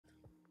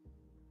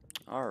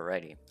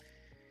Alrighty,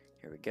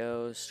 here we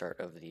go. Start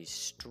of the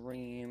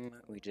stream.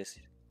 We just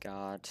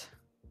got.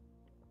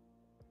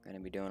 Gonna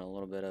be doing a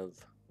little bit of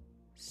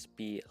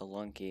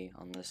Spelunky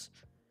on this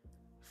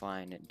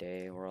fine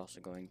day. We're also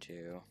going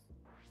to.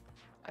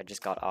 I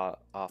just got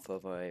off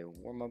of a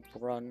warm-up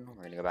run.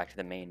 We're gonna go back to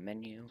the main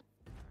menu.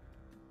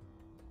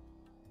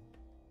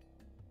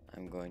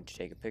 I'm going to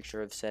take a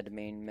picture of said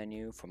main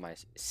menu for my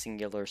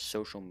singular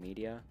social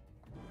media,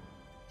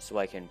 so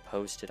I can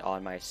post it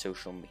on my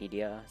social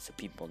media so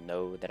people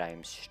know that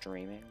I'm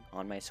streaming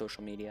on my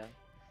social media.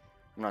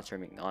 I'm not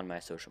streaming on my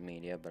social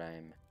media, but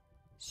I'm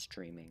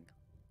streaming,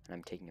 and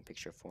I'm taking a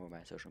picture for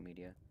my social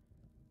media.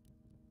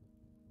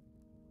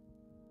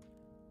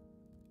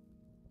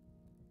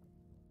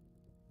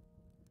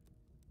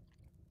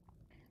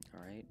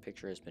 Alright,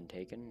 picture has been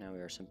taken. Now we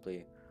are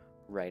simply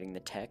writing the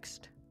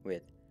text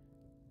with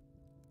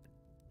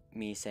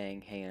me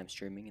saying, hey, I'm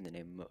streaming in the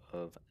name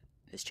of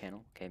this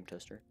channel,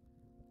 GameToaster.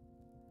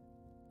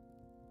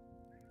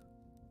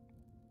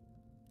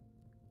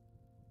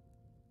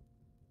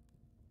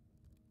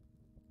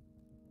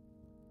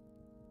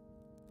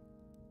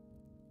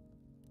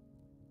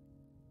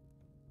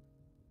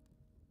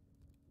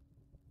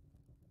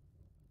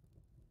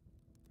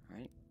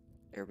 Alright,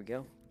 there we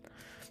go.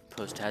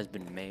 Post has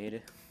been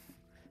made.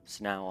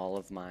 So now all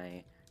of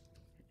my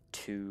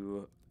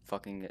 2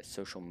 fucking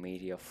social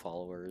media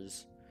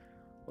followers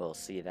will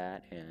see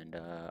that and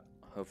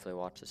hopefully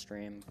watch the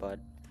stream. But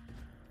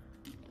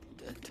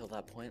until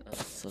that point,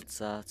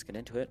 let's get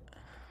into it.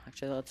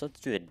 Actually, let's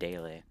do the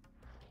daily.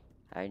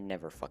 I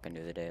never fucking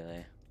do the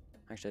daily.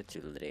 Actually, let's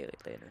do the daily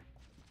later.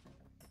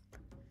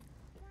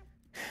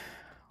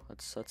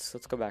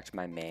 Let's go back to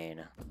my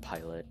main, the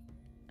pilot.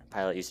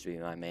 Pilot used to be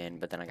my main,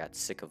 but then I got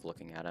sick of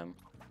looking at him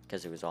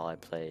because it was all I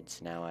played.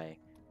 So now I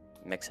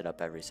mix it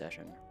up every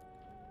session.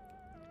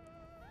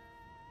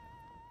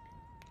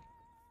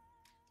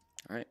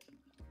 Alright.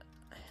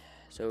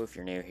 So if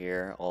you're new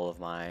here, all of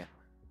my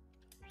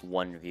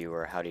one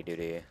viewer howdy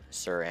doody,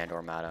 sir and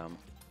or madam.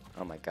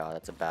 Oh my god,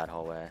 that's a bad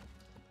hallway.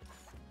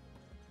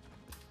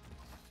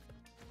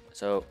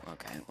 So,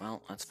 okay,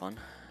 well, that's fun.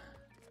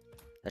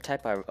 The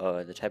type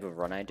of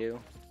run I do,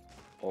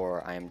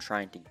 or I am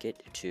trying to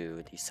get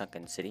to the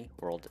Sunken City,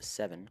 World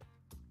 7.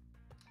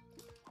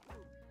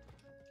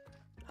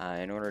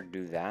 In order to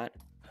do that,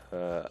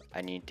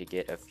 I need to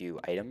get a few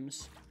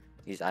items.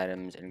 These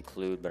items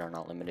include, but are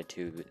not limited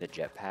to, the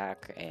jetpack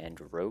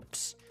and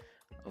ropes,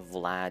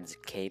 Vlad's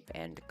cape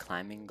and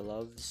climbing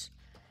gloves,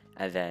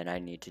 and then I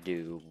need to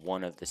do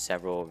one of the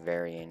several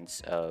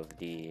variants of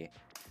the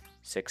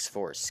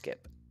 6-4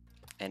 skip.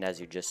 And as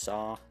you just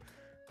saw,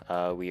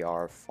 we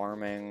are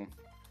farming,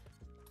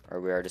 or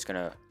we are just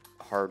gonna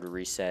hard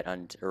reset,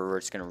 or we're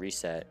just gonna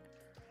reset.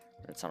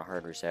 It's not a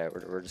hard reset.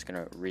 We're just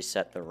gonna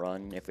reset the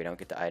run if we don't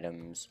get the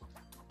items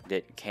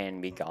that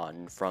can be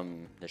gotten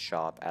from the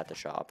shop at the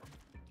shop.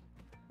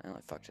 And I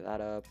fucked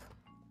that up.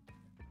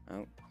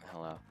 Oh,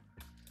 hello.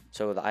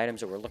 So the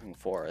items that we're looking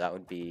for, that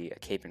would be a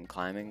cape and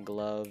climbing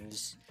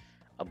gloves,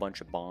 a bunch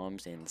of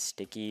bombs and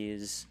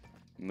stickies,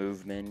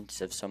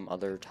 movement of some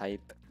other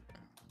type.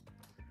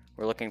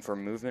 We're looking for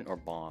movement or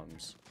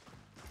bombs.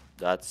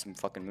 That's some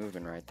fucking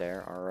movement right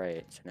there.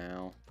 Alright, so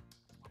now.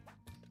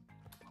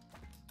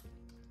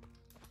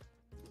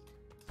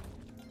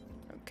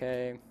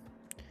 Okay.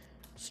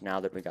 So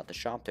now that we got the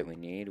shop that we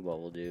need, what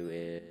we'll do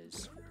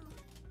is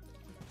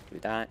do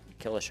that,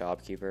 kill a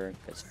shopkeeper,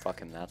 because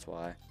fuck him, that's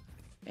why.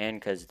 And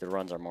because the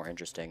runs are more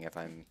interesting if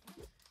I'm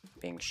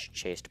being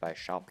chased by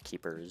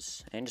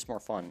shopkeepers. And just more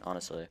fun,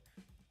 honestly.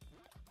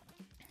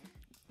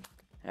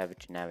 Having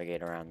to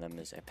navigate around them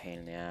is a pain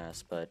in the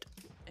ass, but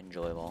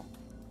enjoyable.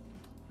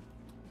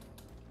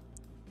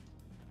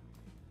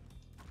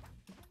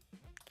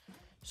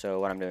 So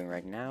what I'm doing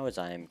right now is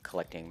I'm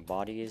collecting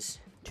bodies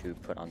to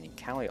put on the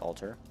Kali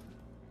altar.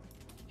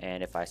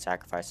 And if I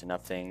sacrifice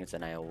enough things,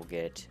 then I will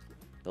get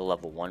the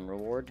level 1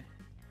 reward.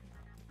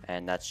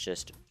 And that's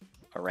just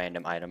a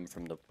random item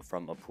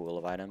from a pool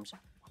of items.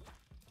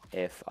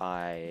 If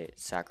I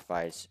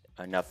sacrifice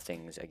enough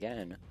things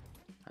again,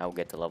 I will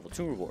get the level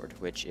 2 reward,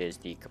 which is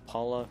the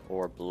Kapala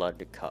or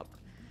Blood Cup.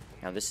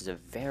 Now this is a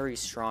very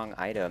strong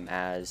item,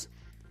 as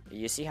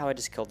you see how I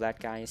just killed that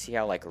guy? You see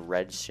how like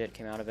red shit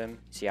came out of him?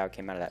 See how it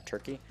came out of that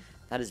turkey?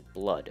 That is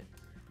blood.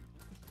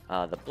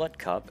 The Blood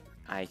Cup,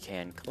 I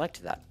can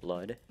collect that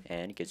blood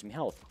and it gives me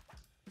health.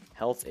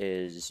 Health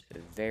is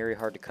very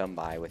hard to come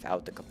by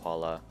without the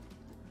Kapala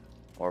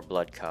or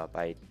Blood Cup.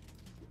 I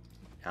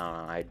don't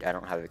know, I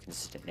don't have a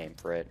consistent name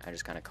for it. I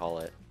just kind of call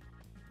it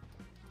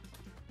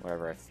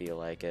whatever I feel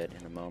like it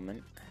in the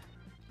moment.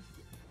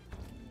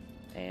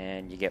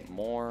 And you get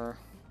more,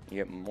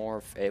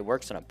 it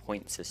works on a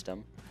point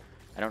system.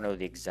 I don't know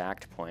the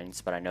exact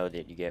points, but I know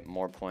that you get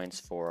more points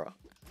for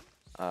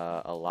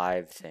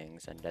alive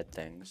things and dead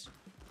things.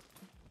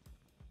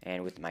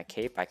 And with my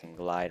cape, I can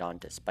glide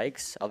onto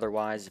spikes.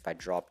 Otherwise, if I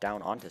drop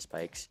down onto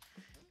spikes,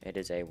 it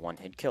is a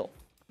one-hit kill,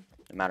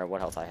 no matter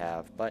what health I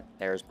have. But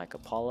there's my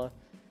Kapala.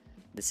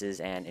 This is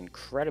an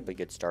incredibly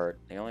good start.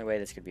 The only way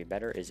this could be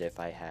better is if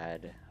I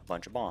had a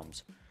bunch of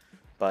bombs.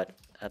 But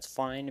that's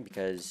fine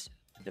because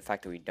the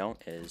fact that we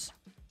don't is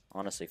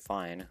honestly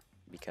fine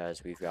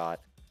because we've got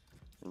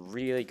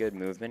really good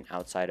movement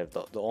outside of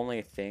the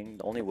only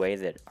way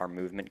that our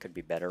movement could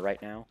be better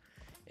right now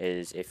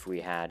is if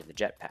we had the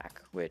jetpack,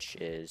 which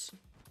is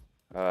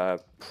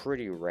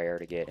pretty rare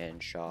to get in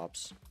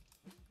shops.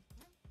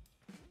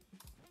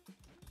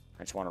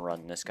 I just want to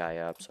run this guy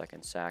up so I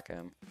can sack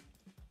him.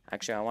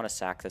 Actually, I want to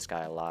sack this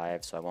guy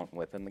alive so I won't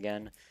whip him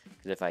again.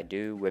 Because if I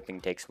do, whipping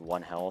takes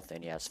 1 health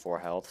and he has 4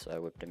 health, so I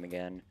whipped him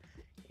again.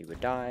 He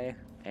would die,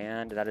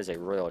 and that is a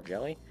royal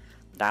jelly.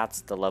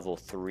 That's the level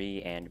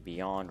 3 and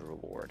beyond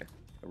reward.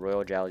 The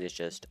royal jelly is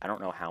just, I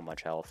don't know how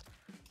much health.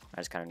 I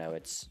just kind of know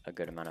it's a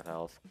good amount of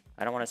health.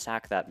 I don't want to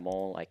sack that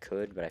mole. I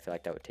could, but I feel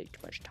like that would take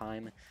too much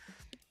time.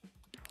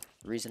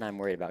 The reason I'm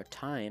worried about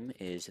time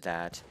is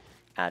that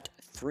at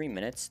 3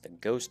 minutes, the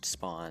ghost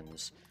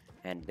spawns.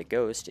 And the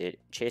ghost, it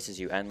chases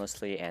you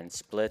endlessly and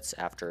splits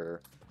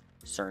after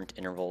certain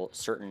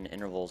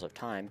intervals of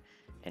time.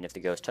 And if the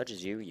ghost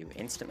touches you, you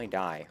instantly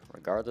die,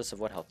 regardless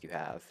of what health you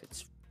have.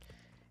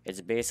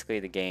 It's basically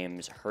the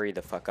game's hurry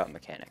the fuck up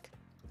mechanic.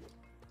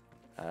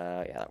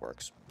 Yeah, that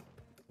works.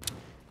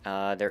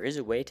 There is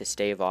a way to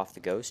stave off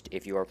the ghost.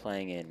 If you are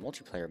playing in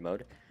multiplayer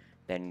mode,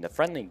 then the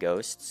friendly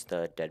ghosts,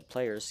 the dead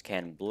players,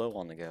 can blow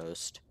on the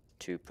ghost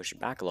to push it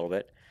back a little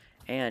bit.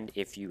 And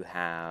if you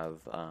have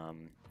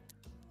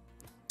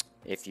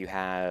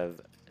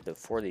the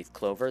 4-leaf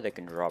clover that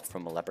can drop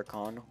from a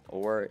leprechaun,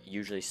 or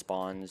usually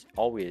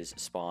always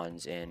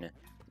spawns in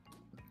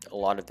a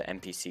lot of the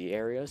NPC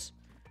areas,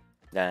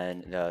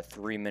 then the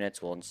 3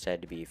 minutes will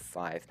instead be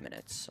 5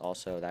 minutes.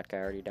 Also, that guy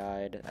already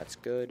died. That's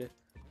good.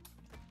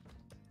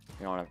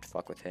 You don't have to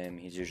fuck with him.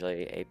 He's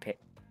usually a pain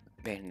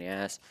in the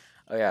ass.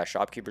 Oh yeah,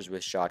 shopkeepers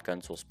with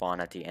shotguns will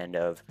spawn at the end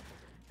of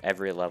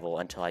every level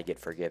until I get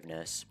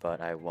forgiveness,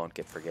 but I won't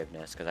get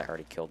forgiveness because I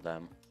already killed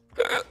them.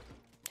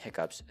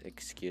 Hiccups,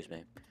 excuse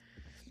me.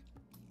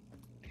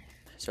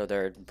 So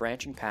there are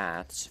branching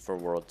paths for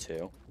World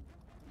 2.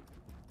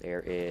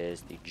 There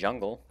is the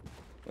jungle,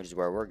 which is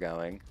where we're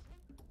going.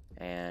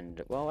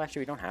 And, well,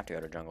 actually, we don't have to go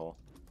to jungle.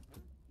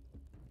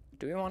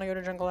 Do we want to go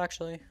to jungle,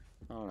 actually?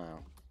 I don't know.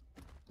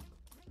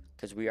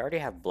 Because we already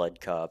have Blood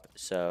Cup,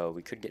 so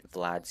we could get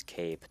Vlad's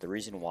Cape. The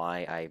reason why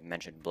I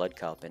mentioned Blood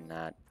Cup in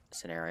that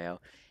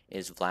scenario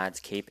is Vlad's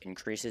Cape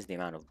increases the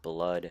amount of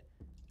blood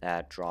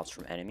that drops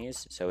from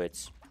enemies. So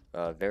it's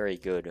very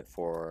good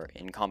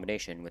in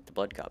combination with the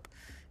Blood Cup,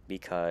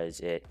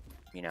 because it,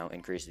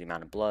 increases the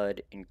amount of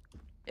blood,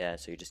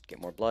 so you just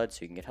get more blood,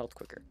 so you can get health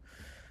quicker.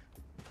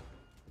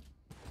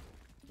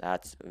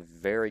 That's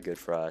very good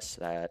for us.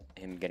 That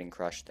him getting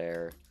crushed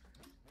there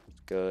is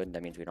good.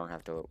 That means we don't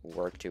have to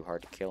work too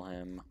hard to kill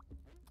him.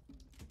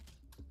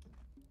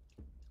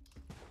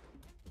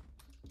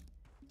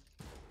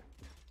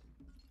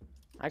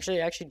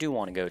 Actually, I actually do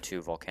want to go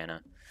to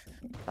Volcana.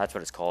 That's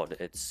what it's called.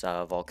 It's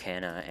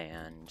Volcana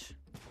and...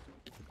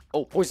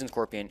 Oh, Poison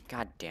Scorpion.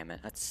 God damn it.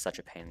 That's such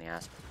a pain in the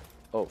ass.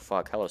 Oh,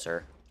 fuck. Hello,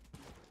 sir.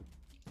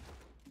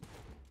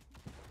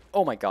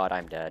 Oh my god,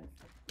 I'm dead.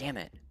 Damn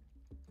it.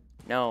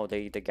 No,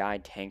 the guy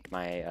tanked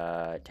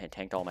my,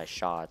 tanked all my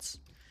shots.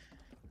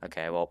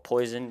 Okay, well,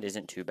 poisoned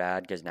isn't too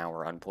bad because now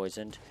we're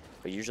unpoisoned.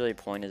 But usually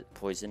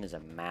poison is a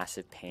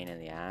massive pain in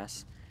the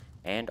ass.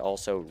 And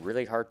also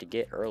really hard to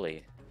get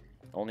early.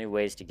 Only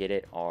ways to get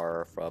it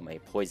are from a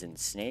poisoned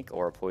snake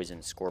or a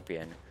poisoned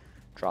scorpion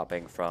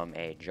dropping from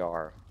a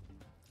jar.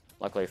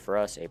 Luckily for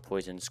us, a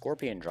poisoned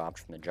scorpion dropped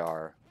from the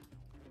jar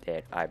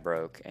that I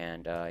broke,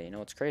 and you know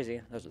what's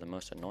crazy? Those are the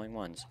most annoying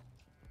ones.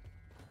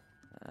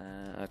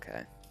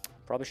 Okay.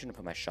 Probably shouldn't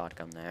put my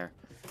shotgun there,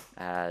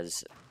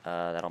 as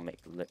that'll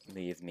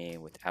leave me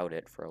without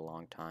it for a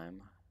long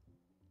time.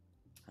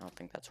 I don't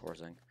think that's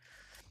horsing.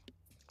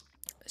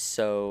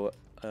 So,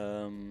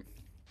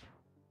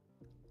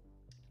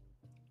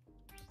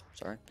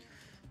 sorry.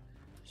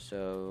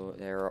 So,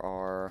 there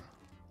are...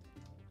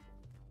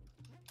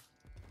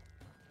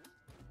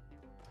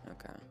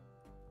 Okay.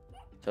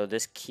 So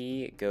this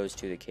key goes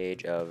to the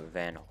cage of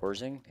Van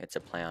Horsing. It's a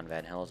play on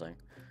Van Helsing.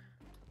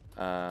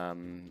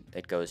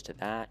 It goes to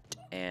that,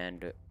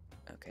 and...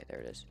 Okay, there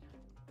it is.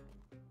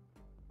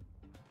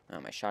 Oh,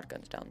 my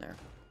shotgun's down there.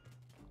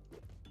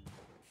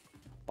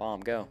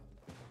 Bomb, go.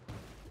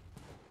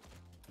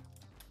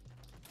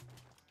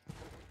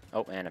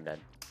 Oh, and I'm dead.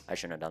 I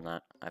shouldn't have done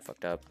that. I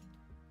fucked up.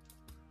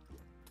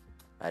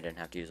 I didn't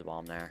have to use a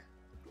bomb there.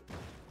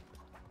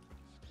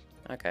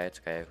 Okay, it's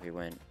okay. We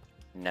went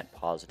net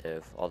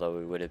positive, although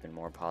we would have been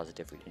more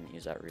positive if we didn't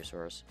use that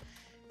resource.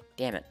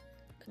 Damn it.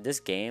 This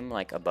game,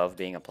 like, above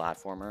being a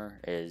platformer,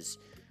 is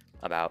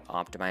about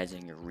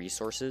optimizing your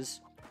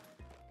resources.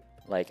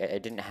 Like, I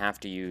didn't have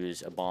to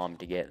use a bomb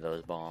to get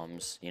those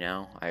bombs, you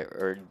know?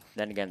 Or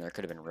then again, there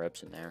could have been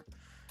ropes in there.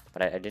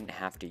 But I didn't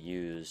have to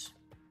use...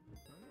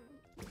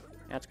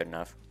 That's good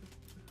enough.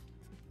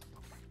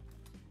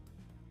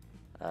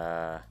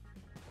 I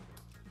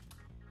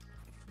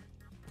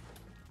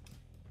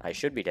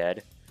should be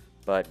dead.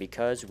 But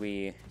because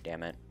we,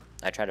 damn it,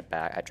 I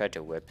tried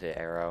to whip the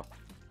arrow.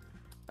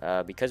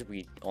 Because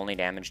we only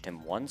damaged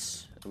him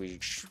once, we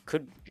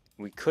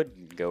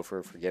could go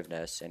for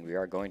forgiveness, and we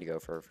are going to go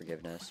for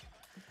forgiveness.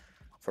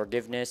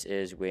 Forgiveness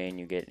is when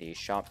you get the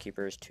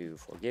shopkeepers to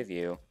forgive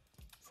you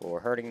for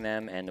hurting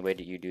them, and the way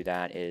that you do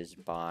that is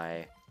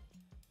by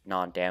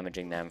not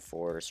damaging them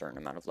for a certain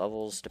amount of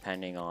levels,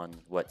 depending on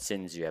what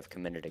sins you have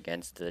committed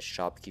against the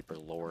shopkeeper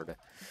lord.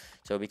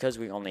 So because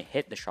we only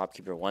hit the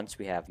shopkeeper once,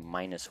 we have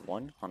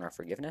 -1 on our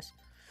forgiveness.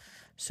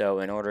 So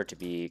in order to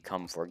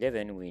become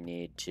forgiven, we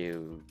need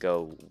to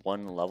go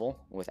 1 level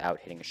without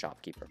hitting a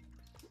shopkeeper.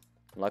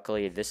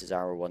 Luckily, this is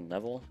our 1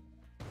 level.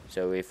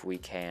 So if we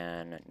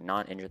can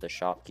not injure the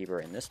shopkeeper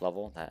in this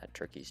level, that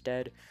turkey's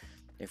dead.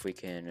 If we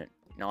can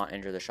not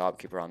injure the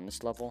shopkeeper on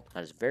this level,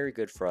 that is very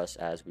good for us,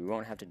 as we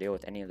won't have to deal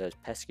with any of those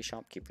pesky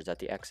shopkeepers at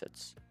the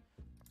exits.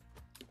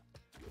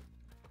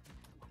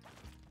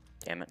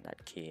 Damn it,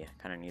 that key.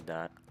 I kind of need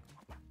that.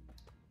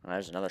 Oh,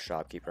 there's another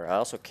shopkeeper. I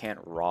also can't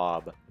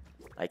rob,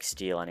 like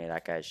steal any of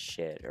that guy's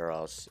shit, or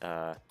else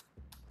the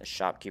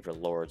shopkeeper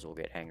lords will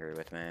get angry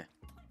with me.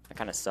 That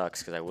kind of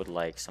sucks, because I would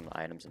like some of the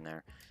items in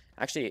there.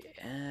 Actually,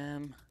 I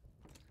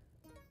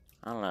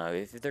don't know.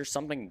 If there's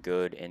something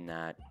good in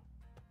that...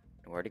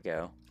 Where'd it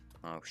go?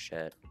 Oh,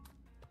 shit.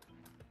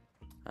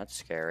 That's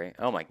scary.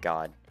 Oh, my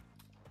God.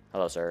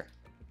 Hello, sir.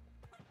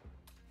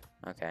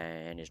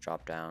 Okay, and he's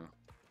dropped down.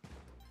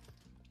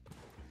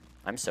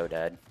 I'm so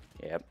dead.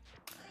 Yep.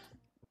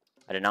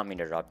 I did not mean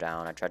to drop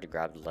down. I tried to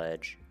grab the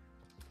ledge.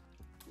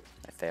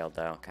 I failed,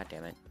 though. God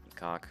damn it, you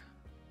cock.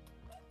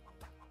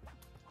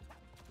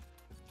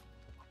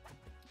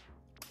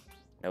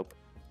 Nope.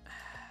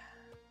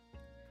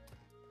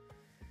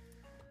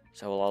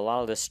 So a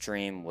lot of this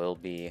stream will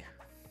be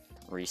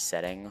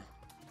resetting.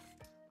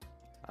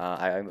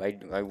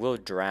 I will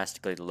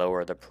drastically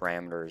lower the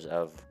parameters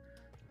of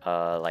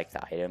like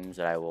the items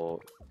that I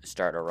will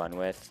start a run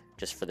with,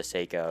 just for the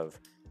sake of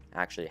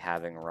actually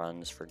having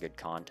runs for good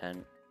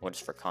content. Well,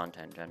 just for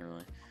content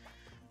generally.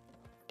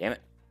 Damn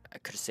it, I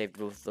could have saved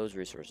both those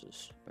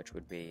resources, which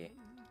would be...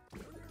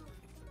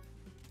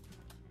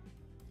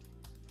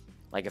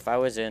 Like, if I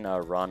was in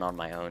a run on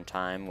my own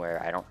time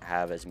where I don't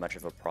have as much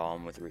of a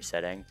problem with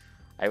resetting,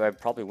 I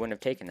probably wouldn't have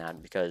taken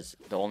that, because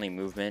the only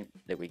movement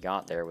that we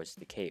got there was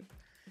the cape.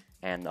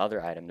 And the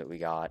other item that we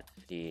got,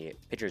 the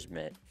pitcher's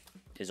mitt,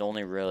 is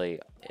only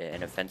really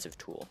an offensive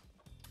tool.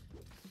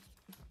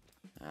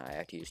 I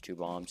have to use 2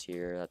 bombs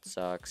here, that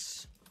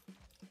sucks.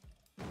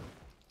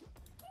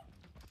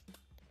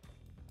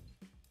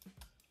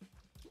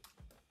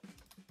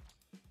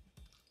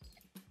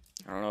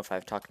 I don't know if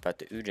I've talked about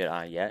the Ujet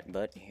Eye yet,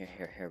 but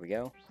here we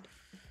go.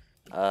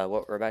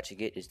 What we're about to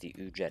get is the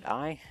Ujet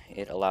Eye.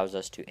 It allows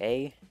us to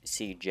A,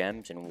 see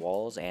gems and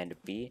walls, and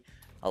B,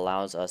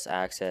 allows us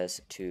access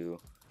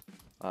to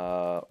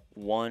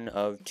 1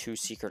 of 2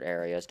 secret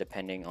areas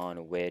depending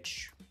on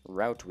which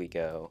route we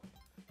go.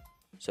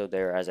 So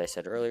there, as I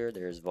said earlier,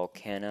 there's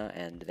Volcana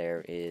and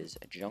there is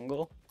a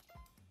jungle.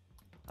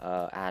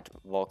 At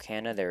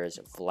Volcana there is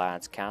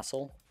Vlad's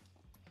Castle.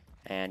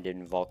 And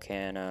in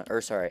Volcana,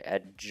 or sorry,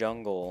 at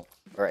Jungle,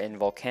 or in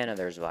Volcana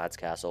there's Vlad's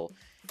Castle.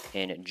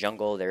 In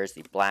Jungle there's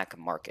the Black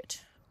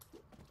Market.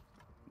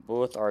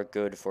 Both are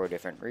good for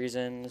different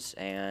reasons,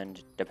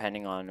 and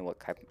depending on what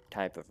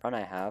type of run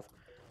I have,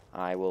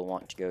 I will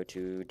want to go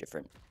to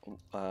different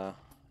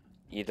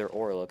either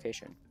or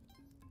location.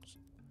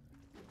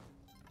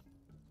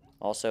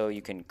 Also,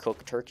 you can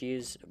cook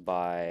turkeys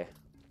by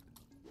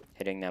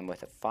hitting them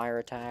with a fire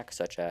attack,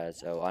 such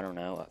as, oh, I don't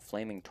know, a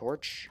flaming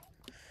torch.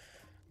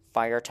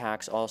 Fire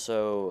attacks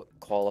also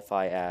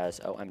qualify as,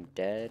 oh, I'm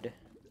dead.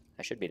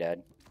 I should be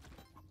dead.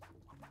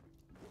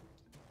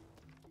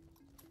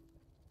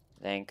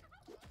 Thank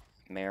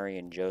Mary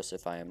and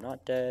Joseph, I am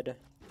not dead.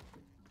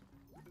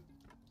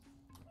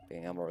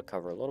 Being able to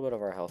recover a little bit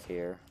of our health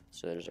here.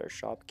 So there's our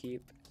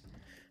shopkeep.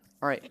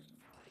 Alright,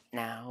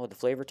 now the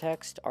flavor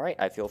text. Alright,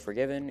 I feel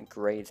forgiven.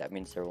 Great, that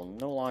means there will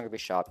no longer be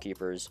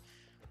shopkeepers.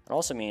 It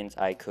also means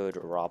I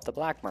could rob the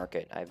black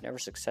market. I've never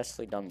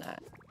successfully done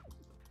that.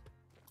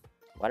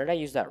 Why did I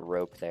use that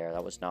rope there?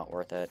 That was not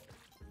worth it.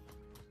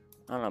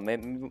 I don't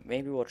know,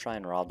 maybe we'll try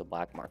and rob the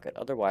black market.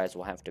 Otherwise,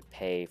 we'll have to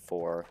pay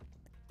for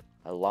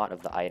a lot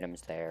of the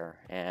items there,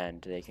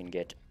 and they can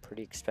get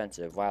pretty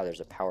expensive. Wow,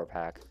 there's a power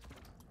pack.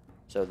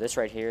 So this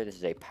right here, this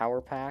is a power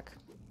pack.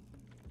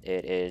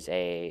 It is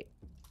a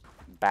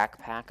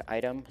backpack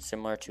item,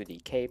 similar to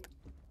the cape.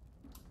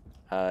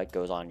 It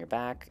goes on your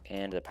back,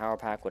 and the power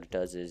pack, what it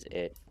does is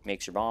it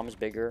makes your bombs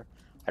bigger.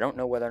 I don't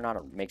know whether or not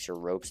it makes your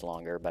ropes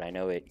longer, but I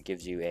know it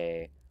gives you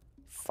a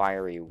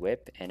fiery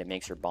whip, and it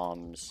makes your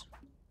bombs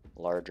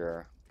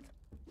larger.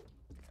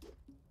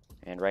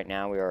 And right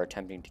now we are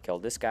attempting to kill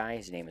this guy.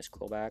 His name is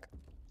Quillback.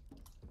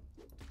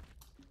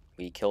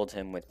 We killed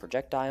him with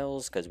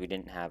projectiles because we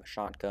didn't have a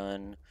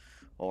shotgun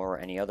or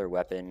any other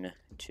weapon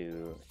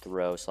to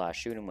throw /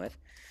 shoot him with.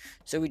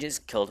 So we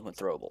just killed him with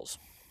throwables.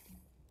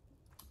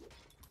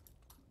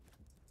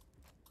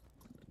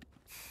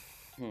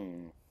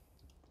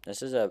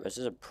 This is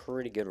a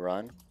pretty good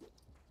run.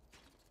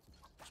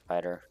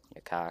 Spider,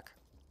 you cock.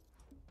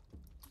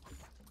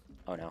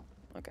 Oh no.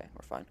 Okay,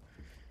 we're fine.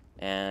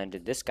 And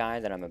this guy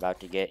that I'm about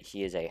to get,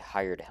 he is a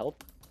hired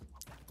help.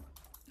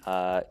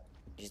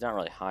 He's not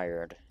really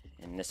hired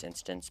in this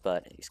instance,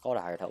 but he's called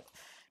a hired help.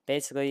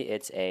 Basically,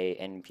 it's a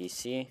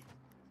NPC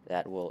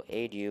that will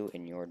aid you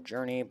in your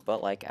journey,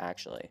 but like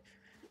actually.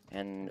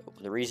 And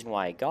the reason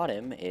why I got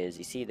him is,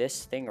 you see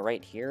this thing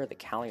right here, the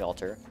Kali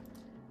Altar.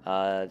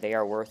 They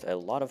are worth a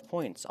lot of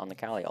points on the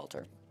Kali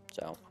Altar.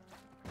 So,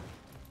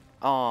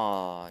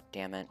 oh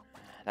damn it,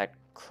 that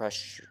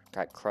crush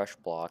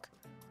block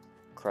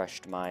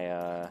crushed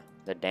my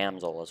the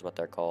damsel is what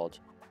they're called.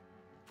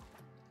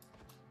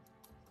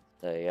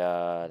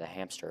 The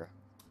hamster.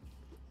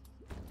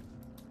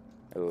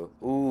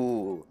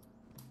 Ooh,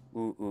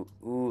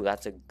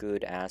 that's a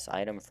good ass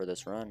item for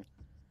this run.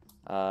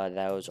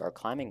 Those are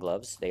climbing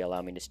gloves. They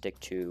allow me to stick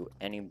to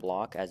any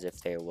block as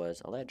if there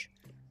was a ledge.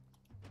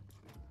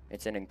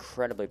 It's an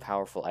incredibly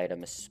powerful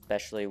item,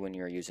 especially when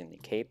you're using the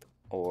cape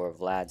or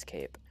Vlad's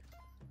cape.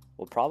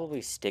 We'll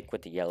probably stick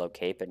with the yellow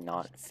cape and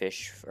not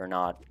fish or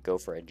not go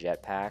for a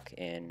jetpack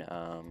in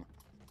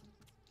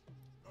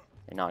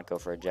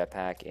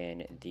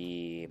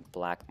the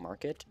black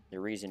market. The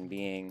reason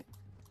being,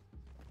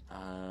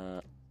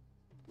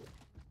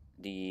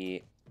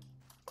 the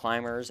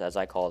climbers, as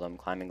I call them,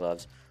 climbing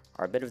gloves,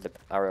 are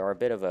a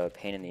bit of a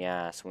pain in the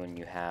ass when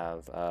you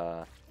have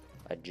a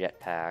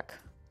jetpack.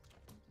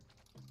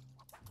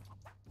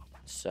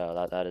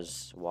 So that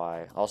is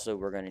why. Also,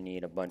 we're going to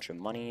need a bunch of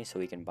money so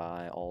we can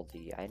buy all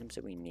the items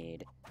that we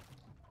need.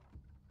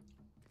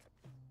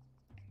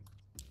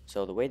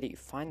 So the way that you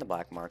find the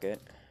black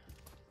market,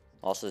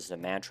 also this is a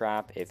man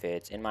trap. If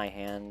it's in my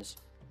hands,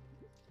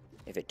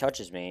 if it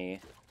touches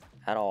me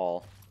at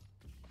all,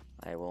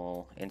 I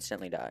will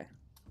instantly die.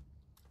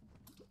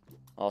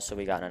 Also,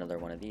 we got another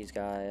one of these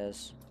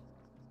guys.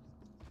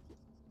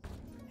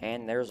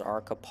 And there's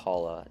our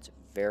Kapala. It's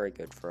very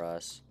good for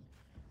us.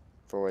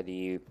 For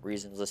the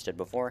reasons listed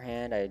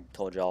beforehand, I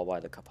told y'all why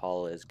the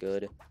Kapala is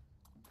good.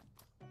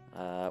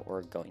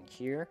 We're going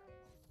here.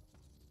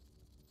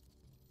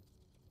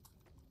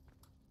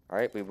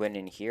 Alright, we went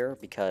in here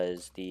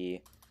because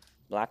the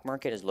black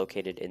market is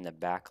located in the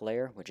back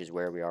layer, which is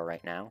where we are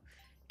right now.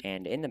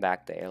 And in the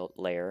back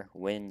layer,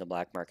 when the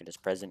black market is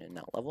present in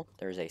that level,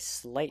 there's a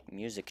slight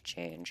music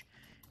change.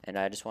 And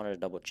I just wanted to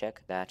double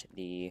check that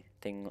the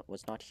thing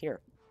was not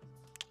here.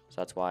 So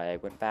that's why I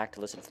went back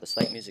to listen for the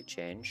slight music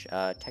change.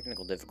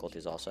 Technical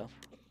difficulties also.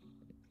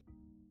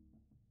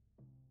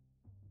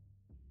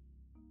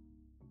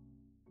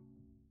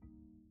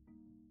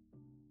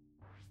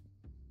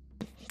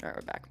 Alright,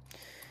 we're back.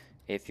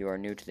 If you are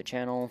new to the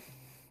channel,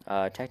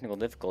 technical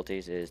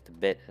difficulties is the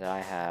bit that I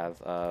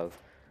have of...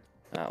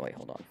 wait,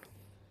 hold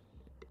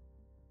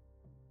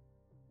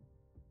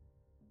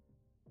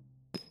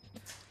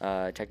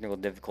on. Technical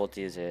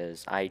difficulties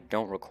is I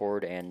don't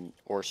record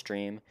or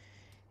stream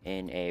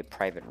in a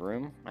private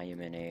room. I am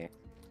in a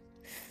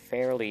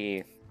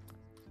fairly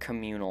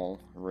communal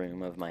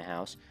room of my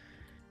house.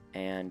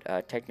 And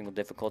technical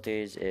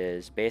difficulties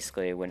is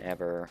basically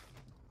whenever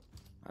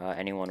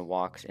anyone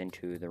walks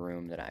into the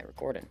room that I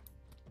record in.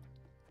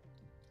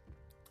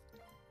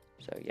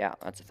 So yeah,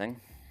 that's a thing.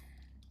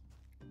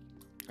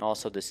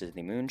 Also, this is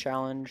the Moon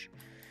Challenge.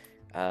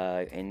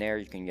 In there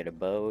you can get a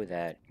bow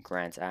that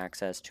grants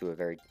access to a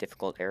very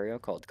difficult area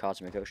called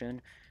Cosmic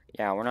Ocean.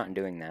 Yeah, we're not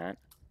doing that.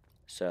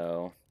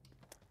 So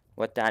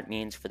what that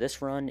means for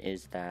this run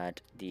is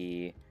that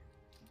the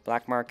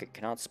black market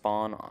cannot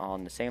spawn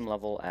on the same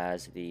level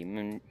as the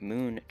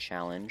Moon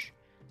Challenge.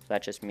 So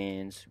that just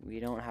means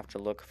we don't have to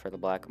look for the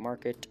black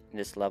market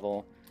this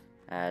level,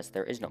 as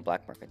there is no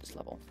black market this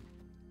level.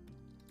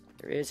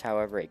 There is,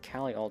 however, a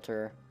Kali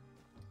Altar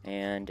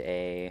and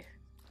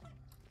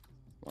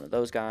one of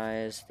those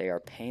guys. They are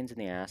pains in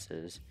the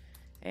asses.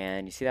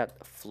 And you see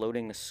that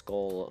floating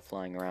skull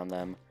flying around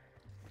them?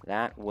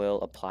 That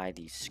will apply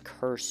the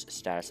curse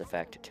status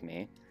effect to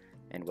me.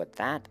 And what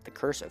the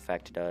curse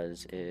effect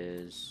does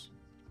is...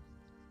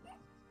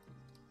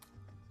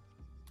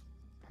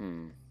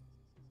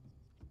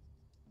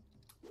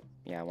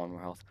 Yeah, one more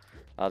health.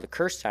 The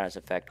curse status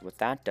effect, what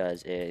that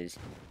does is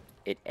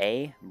it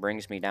A,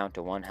 brings me down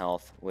to 1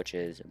 health, which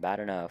is bad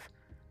enough.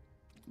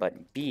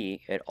 But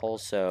B, it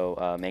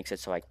also makes it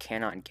so I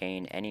cannot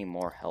gain any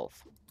more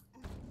health.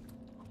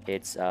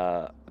 It's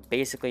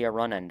basically a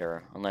run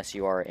ender, unless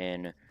you are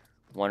in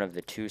one of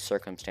the 2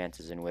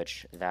 circumstances in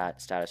which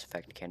that status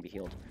effect can be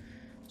healed.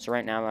 So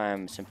right now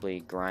I'm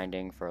simply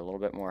grinding for a little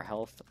bit more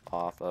health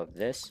off of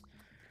this.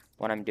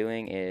 What I'm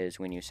doing is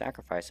when you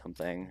sacrifice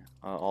something,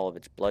 all of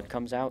its blood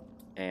comes out,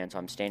 and so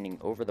I'm standing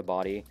over the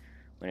body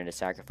when it is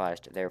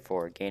sacrificed,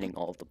 therefore gaining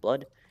all of the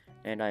blood,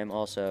 and I'm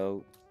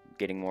also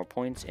getting more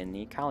points in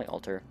the Kali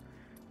Altar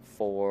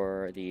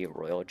for the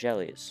royal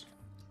jellies.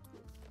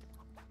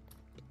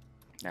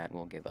 That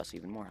will give us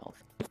even more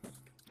health.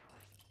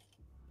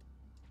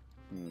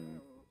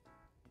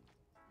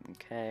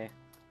 Okay.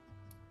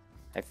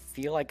 I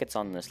feel like it's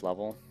on this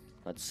level.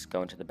 Let's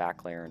go into the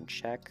back layer and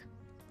check.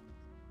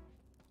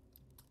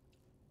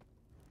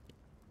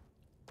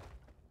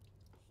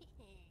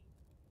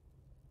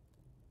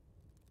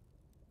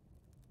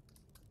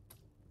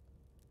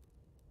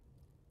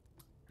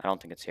 I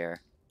don't think it's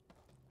here.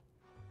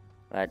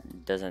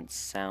 That doesn't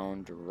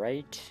sound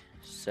right,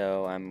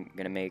 so I'm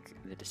gonna make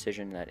the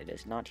decision that it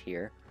is not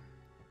here,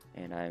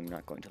 and I'm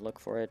not going to look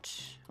for it.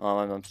 Well,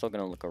 I'm still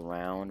gonna look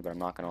around, but I'm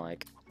not gonna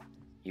like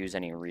use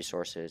any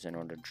resources in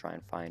order to try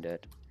and find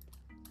it,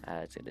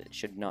 as it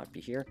should not be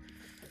here.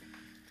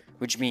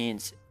 Which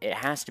means it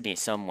has to be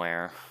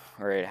somewhere,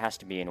 or it has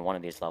to be in one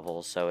of these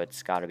levels, so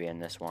it's got to be in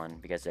this one,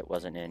 because it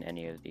wasn't in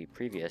any of the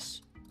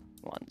previous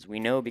ones. We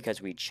know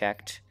because we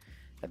checked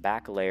the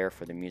back layer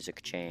for the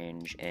music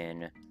change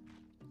in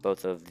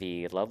both of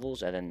the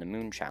levels and then the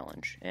moon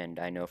challenge, and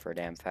I know for a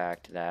damn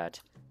fact that...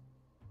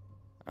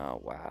 Oh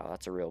wow,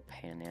 that's a real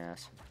pain in the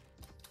ass.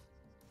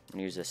 I'm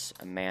gonna use this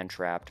man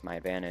trap to my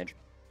advantage.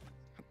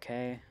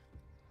 Okay.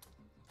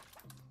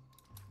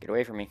 Get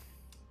away from me.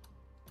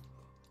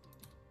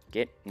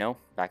 No,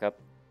 back up.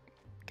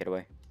 Get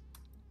away.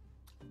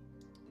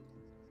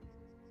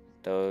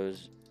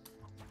 Those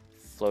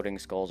floating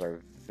skulls are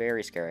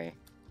very scary,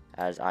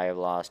 as I have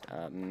lost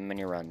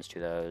many runs to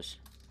those.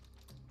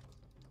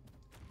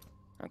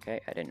 Okay,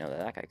 I didn't know that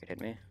that guy could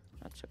hit me.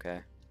 That's okay.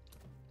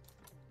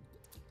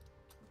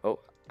 Oh,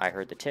 I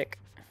heard the tick.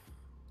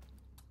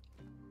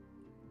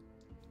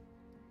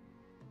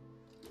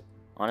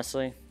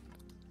 Honestly,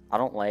 I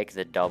don't like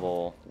the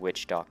double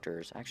witch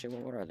doctors. Actually,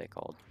 what are they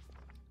called?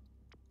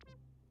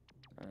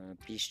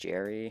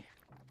 Bestiary.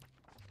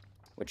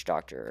 Witch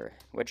doctor.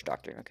 Witch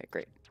doctor. Okay,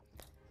 great.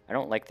 I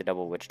don't like the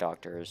double witch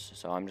doctors,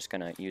 so I'm just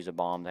gonna use a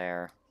bomb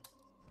there.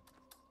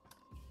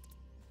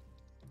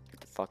 Get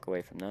the fuck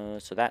away from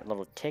those. So that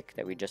little tick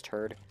that we just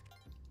heard,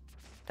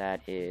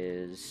 that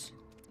is...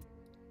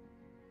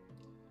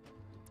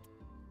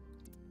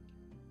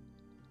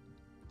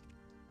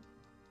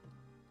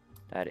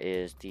 That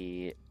is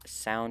the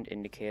sound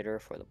indicator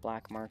for the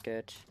black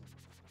market.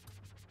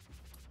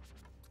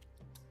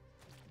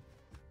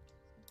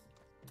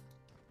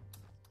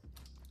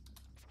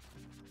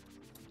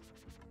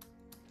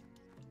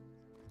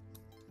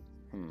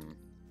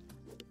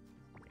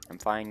 I'm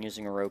fine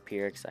using a rope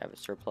here because I have a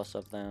surplus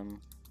of them.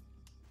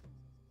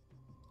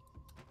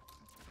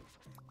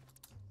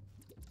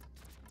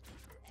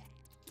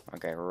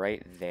 Okay,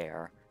 right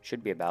there.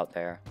 Should be about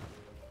there.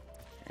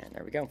 And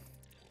there we go.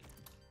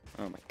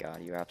 Oh my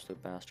god, you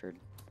absolute bastard.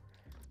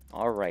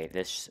 Alright,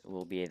 this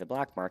will be the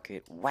black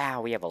market.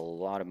 Wow, we have a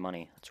lot of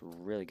money. That's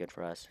really good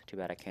for us. Too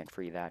bad I can't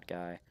free that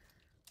guy.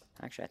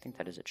 Actually, I think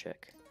that is a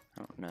chick.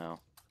 I don't know.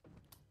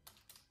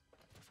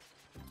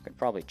 Could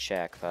probably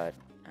check, but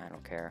I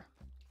don't care.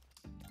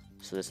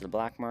 So this is the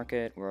black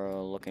market. We're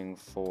looking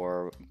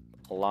for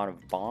a lot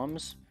of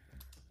bombs.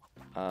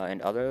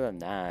 And other than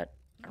that,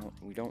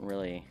 we don't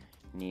really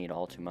need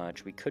all too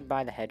much. We could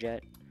buy the head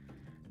jet.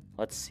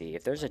 Let's see.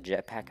 If there's a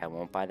jetpack, I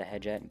won't buy the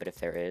head jet, but if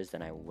there is,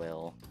 then I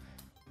will.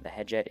 The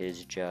head jet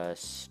is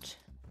just...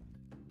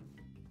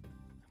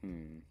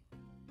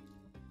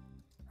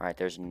 Alright,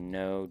 there's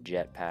no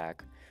jetpack,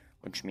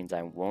 which means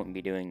I won't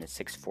be doing the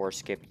 6-4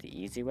 skip the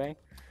easy way,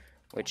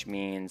 which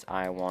means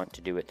I want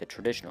to do it the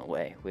traditional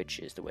way, which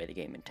is the way the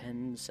game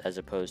intends, as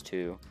opposed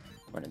to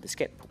one of the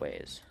skip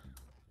ways.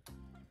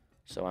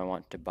 So I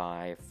want to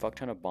buy a fuck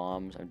ton of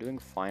bombs. I'm doing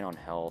fine on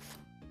health.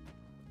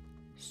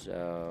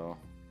 So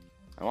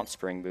I want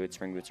spring boots.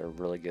 Spring boots are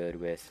really good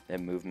with the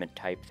movement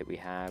type that we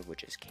have,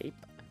 which is cape.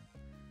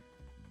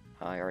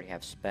 I already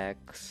have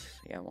specs.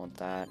 Yeah, I want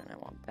that, and I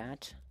want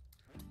that.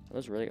 Are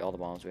those really all the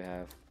bombs we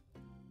have?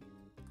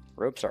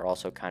 Ropes are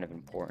also kind of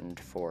important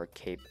for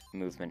cape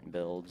movement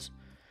builds.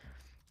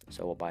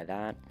 So we'll buy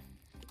that.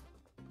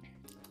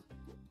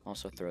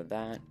 Also throw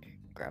that.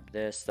 Grab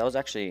this. That was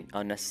actually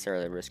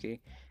unnecessarily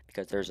risky,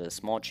 because there's a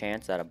small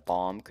chance that a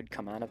bomb could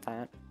come out of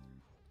that.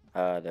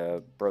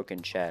 The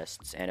broken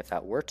chests. And if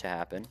that were to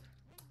happen,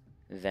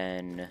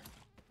 then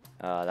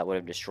that would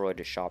have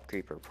destroyed a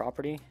shopkeeper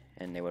property,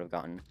 and they would have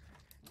gotten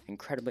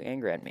incredibly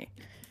angry at me.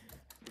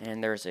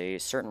 And there's a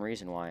certain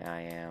reason why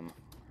I am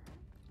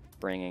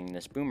bringing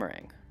this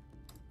boomerang.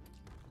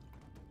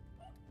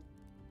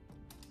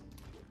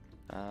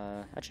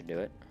 That should do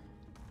it.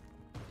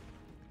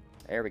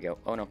 There we go.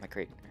 Oh no, my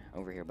crate.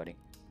 Over here, buddy.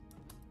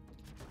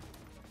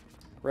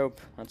 Rope,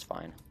 that's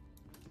fine.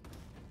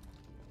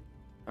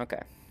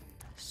 Okay.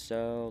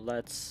 So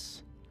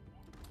let's...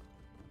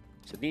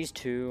 So these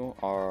two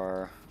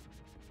are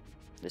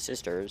the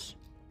sisters.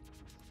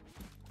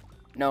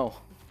 No,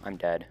 I'm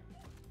dead.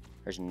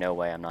 There's no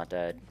way I'm not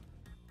dead.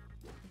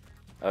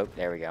 Oh,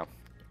 there we go.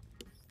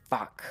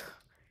 Fuck.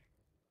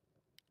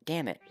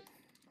 Damn it.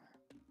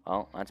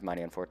 Well, that's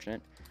mighty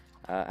unfortunate.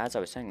 As I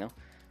was saying,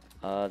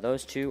 though,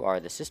 those two are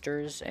the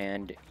sisters,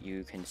 and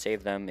you can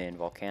save them in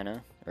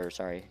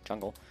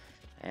Jungle,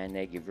 and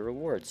they give you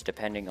rewards,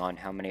 depending on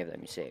how many of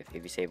them you save.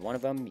 If you save one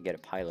of them, you get a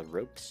pile of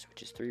ropes,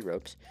 which is 3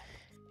 ropes.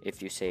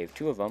 If you save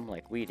 2 of them,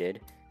 like we did,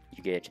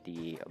 you get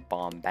the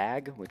bomb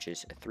bag, which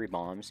is 3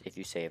 bombs. If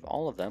you save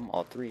all of them,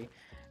 all 3,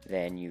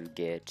 then you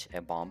get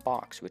a bomb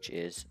box, which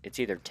is, it's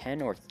either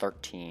 10 or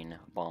 13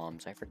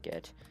 bombs, I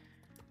forget.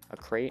 A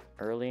crate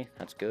early,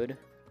 that's good.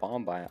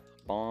 Bomb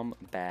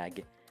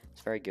bag,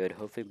 it's very good.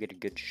 Hopefully we get a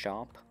good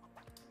shop.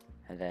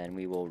 and then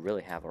we will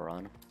really have a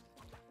run.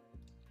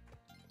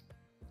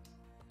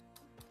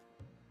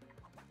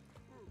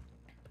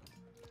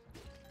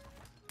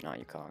 Nah,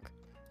 you cock.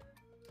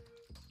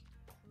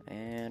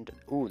 And,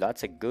 ooh,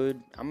 that's a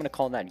good, I'm gonna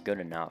call that good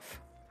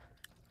enough.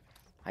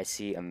 I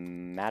see a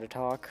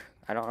Matatalk.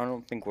 I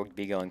don't think we'll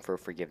be going for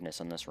forgiveness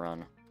on this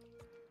run.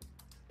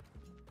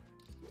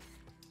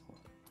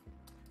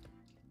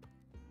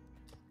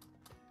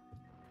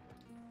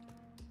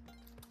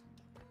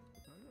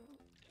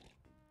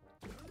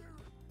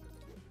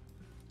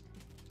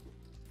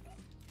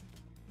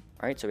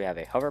 Alright, so we have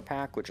a hover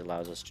pack, which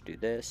allows us to do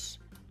this.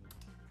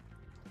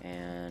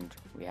 And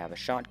we have a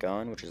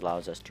shotgun, which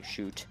allows us to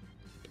shoot.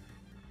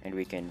 And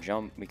we can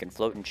jump, we can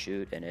float and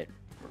shoot, and it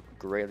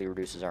greatly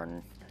reduces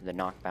the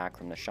knockback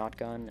from the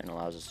shotgun and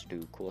allows us to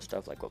do cool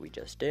stuff like what we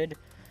just did.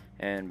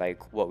 And by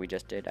what we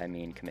just did, I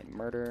mean commit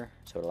murder.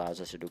 So it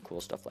allows us to do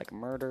cool stuff like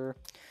murder.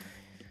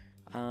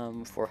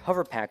 For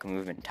hover pack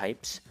movement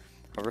types,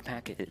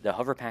 the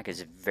hover pack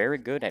is very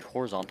good at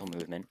horizontal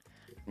movement,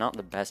 not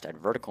the best at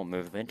vertical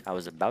movement. I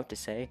was about to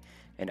say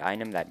an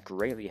item that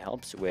greatly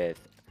helps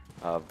with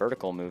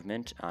vertical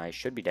movement. I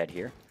should be dead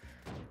here.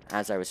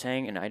 As I was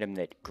saying, an item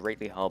that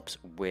greatly helps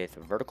with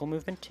vertical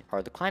movement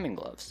are the climbing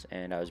gloves,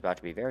 and I was about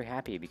to be very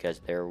happy because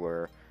there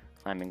were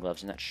climbing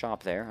gloves in that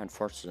shop there.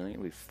 Unfortunately,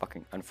 we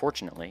fucking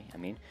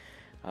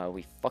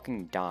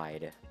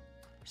died.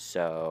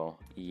 So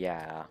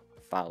yeah,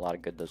 fought a lot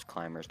of good those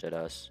climbers did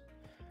us.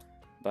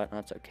 But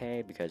that's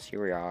okay, because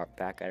here we are,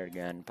 back at it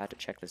again, about to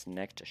check this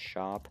next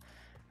shop.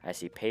 I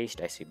see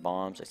paste, I see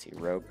bombs, I see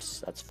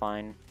ropes, that's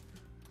fine.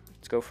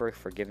 Let's go for a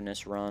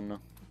forgiveness run.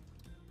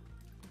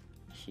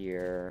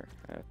 Here,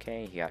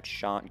 okay, he got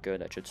shot,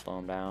 good, that should slow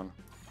him down.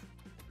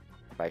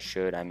 By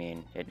should, I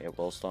mean, it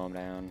will slow him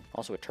down.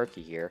 Also a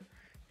turkey here.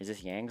 Is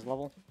this Yang's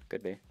level?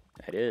 Could be.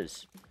 It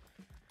is.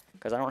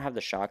 Because I don't have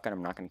the shotgun,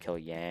 I'm not going to kill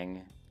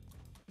Yang.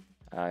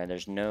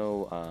 There's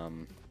no,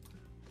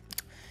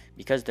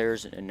 because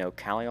there's no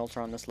Kali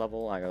Ultra on this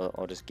level,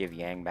 I'll just give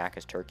Yang back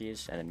his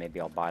turkeys, and then maybe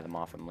I'll buy them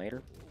off him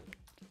later.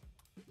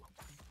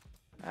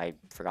 I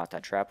forgot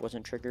that trap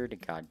wasn't triggered,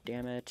 god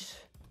damn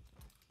it.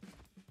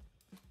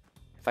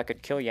 If I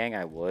could kill Yang,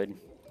 I would,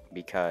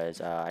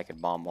 because I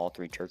could bomb all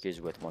 3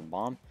 turkeys with 1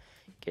 bomb.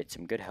 Get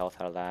some good health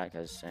out of that,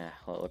 because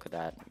look at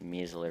that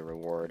measly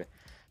reward.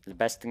 The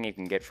best thing you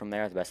can get from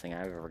there, the best thing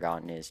I've ever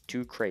gotten, is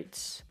 2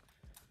 crates.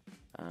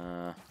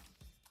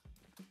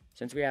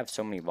 Since we have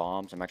so many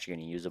bombs, I'm actually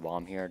going to use a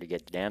bomb here to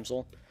get the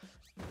damsel.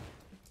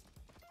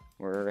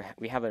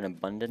 We have an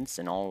abundance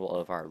in all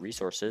of our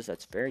resources,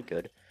 that's very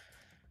good.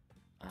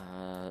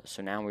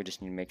 So now we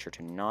just need to make sure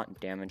to not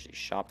damage the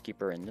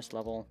shopkeeper in this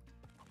level.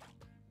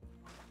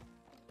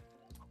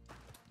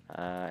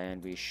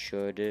 And we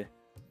should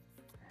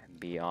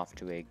be off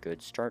to a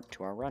good start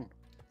to our run.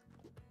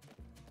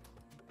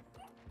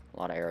 A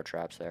lot of arrow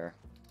traps there.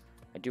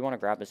 I do want to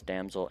grab this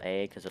damsel,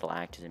 A, because it'll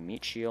act as a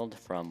meat shield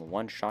from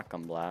 1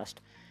 shotgun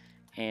blast,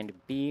 and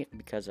B,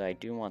 because I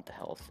do want the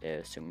health,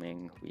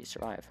 assuming we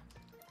survive.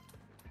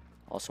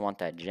 Also want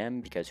that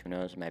gem, because who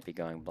knows, I might be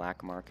going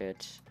black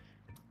market.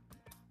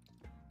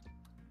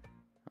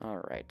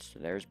 Alright, so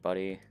there's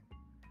Buddy.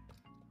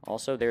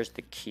 Also, there's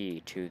the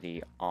key to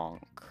the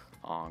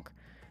Onk.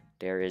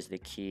 There is the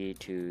key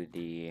to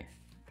the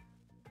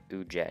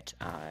Ujet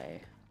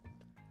Eye.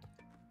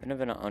 Kind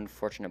of an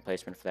unfortunate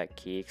placement for that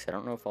key, because I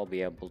don't know if I'll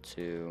be able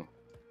to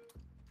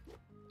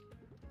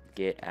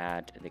get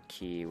at the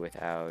key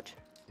without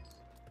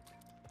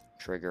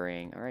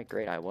triggering. Alright,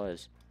 great, I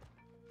was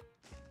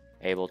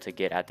able to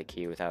get at the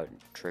key without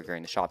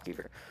triggering the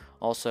shopkeeper.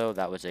 Also,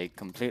 that was a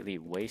completely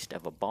waste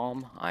of a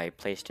bomb. I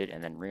placed it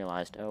and then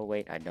realized, oh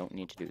wait, I don't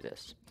need to do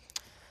this.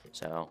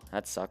 So,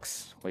 that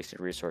sucks. Wasted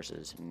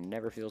resources.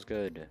 Never feels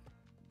good.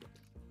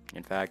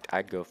 In fact,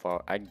 I'd go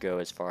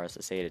as far as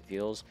to say it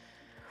feels.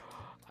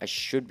 I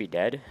should be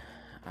dead.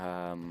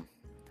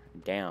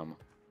 Damn.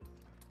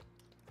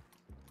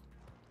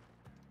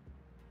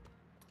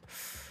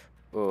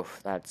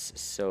 Oof, that's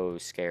so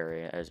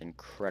scary. That is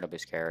incredibly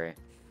scary.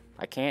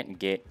 I can't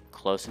get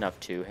close enough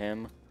to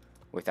him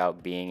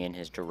without being in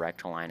his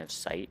direct line of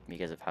sight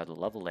because of how the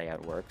level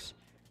layout works.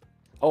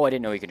 Oh, I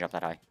didn't know he could jump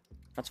that high.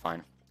 That's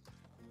fine.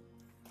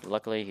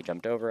 Luckily, he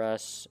jumped over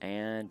us,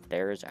 and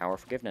there's our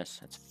forgiveness.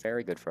 That's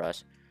very good for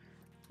us.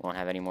 We won't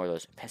have any more of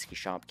those pesky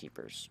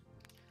shopkeepers.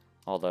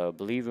 Although,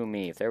 believe you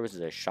me, if there was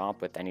a shop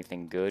with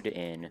anything good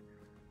in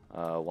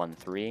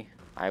 1.3,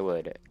 I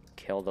would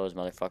kill those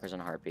motherfuckers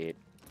in a heartbeat.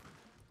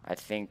 I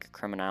think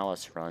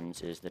Criminalis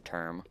runs is the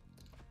term.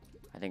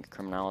 I think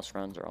Criminalis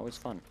runs are always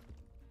fun.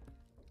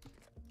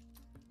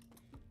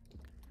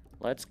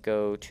 Let's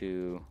go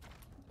to...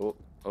 Oh,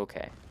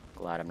 okay.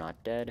 Glad I'm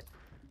not dead.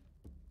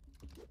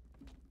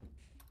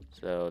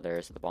 So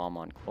there's the bomb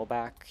on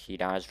Quillback. He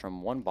dies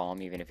from 1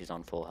 bomb, even if he's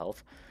on full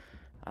health.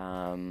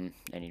 And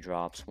he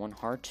drops 1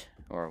 heart,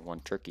 or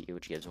 1 turkey,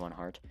 which gives 1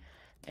 heart,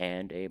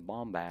 and a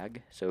bomb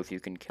bag. So if you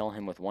can kill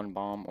him with 1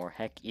 bomb, or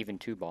heck, even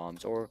 2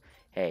 bombs, or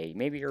hey,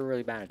 maybe you're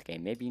really bad at the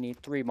game. Maybe you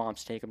need 3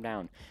 bombs to take him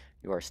down.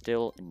 You are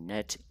still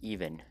net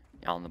even.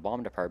 on the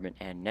bomb department,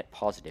 and net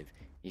positive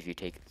if you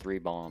take 3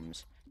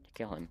 bombs to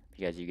kill him,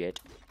 because you get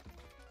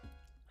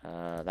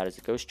that is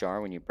a ghost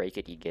jar. When you break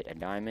it, you get a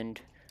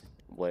diamond.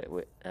 What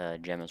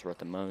gem is worth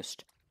the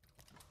most?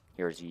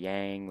 Here's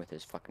Yang with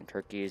his fucking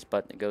turkeys,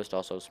 but the ghost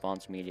also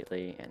spawns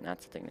immediately, and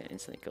that's the thing that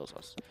instantly kills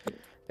us.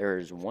 There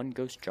is 1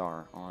 ghost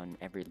jar on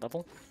every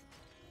level,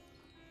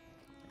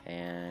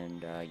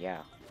 and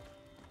yeah.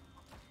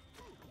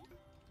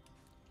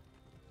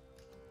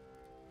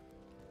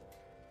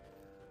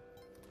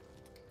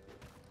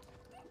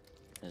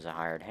 There's a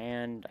hired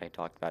hand. I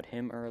talked about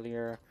him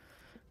earlier.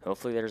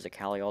 Hopefully there's a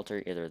Kali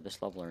altar either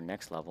this level or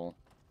next level.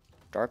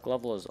 Dark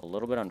level is a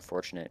little bit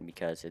unfortunate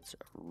because it's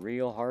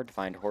real hard to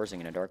find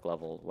horsing in a dark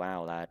level.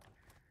 Wow, that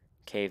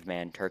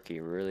caveman turkey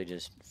really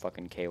just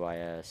fucking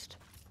KYS'd.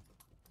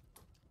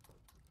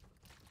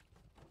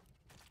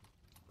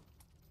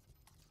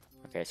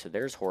 Okay, so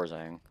there's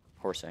horsing.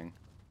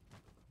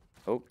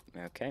 Oh,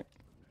 okay.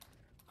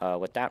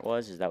 What that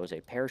was is that was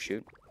a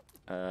parachute.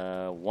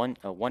 A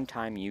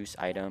one-time use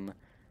item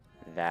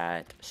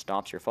that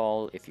stops your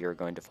fall if you're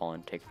going to fall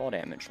and take fall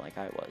damage like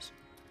I was.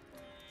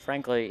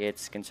 Frankly,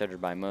 it's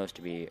considered by most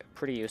to be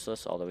pretty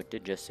useless, although it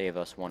did just save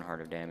us 1 heart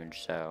of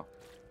damage, so,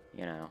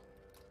 you know,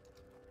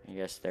 I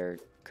guess there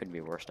could be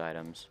worse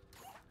items.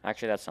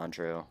 Actually, that's not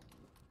true.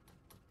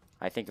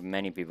 I think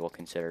many people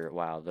consider,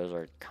 wow, those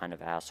are kind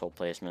of asshole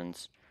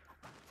placements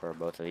for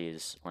both of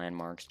these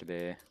landmarks to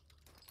be.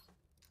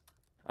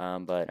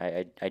 But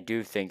I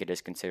do think it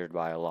is considered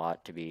by a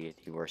lot to be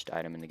the worst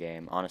item in the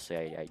game. Honestly,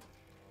 I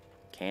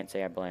can't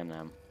say I blame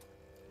them.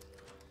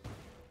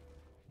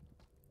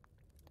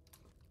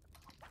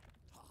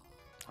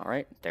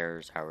 Alright,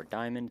 there's our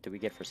diamond that we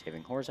get for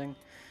saving Horsing.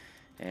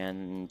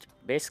 And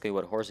basically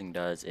what Horsing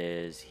does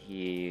is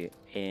he,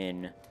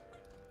 in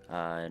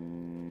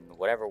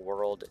whatever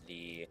world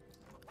the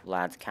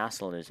lad's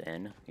castle is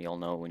in, you'll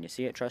know when you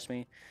see it, trust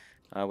me.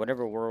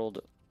 Whatever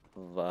world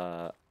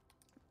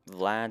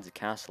Vlad's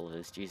castle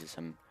is, Jesus,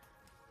 I'm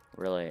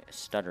really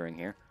stuttering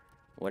here.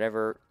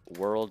 Whatever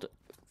world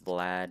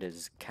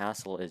Vlad's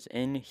castle is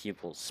in, he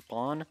will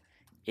spawn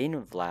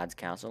in Vlad's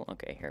castle.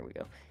 Okay, here we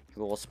go. He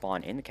will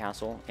spawn in the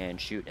castle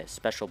and shoot a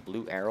special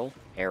blue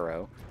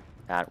arrow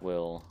that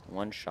will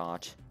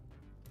one-shot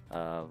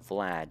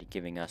Vlad,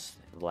 giving us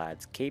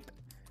Vlad's cape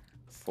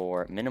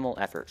for minimal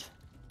effort.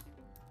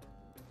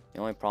 The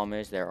only problem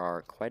is there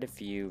are quite a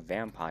few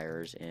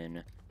vampires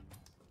in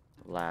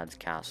Vlad's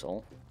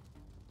castle.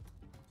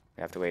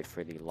 We have to wait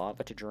for the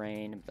lava to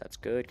drain. That's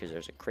good because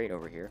there's a crate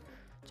over here.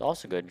 It's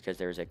also good because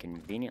there's a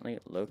conveniently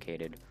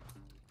located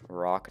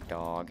rock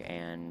dog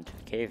and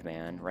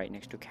caveman right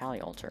next to a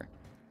Kali altar.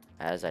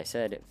 As I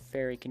said,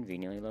 very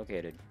conveniently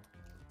located.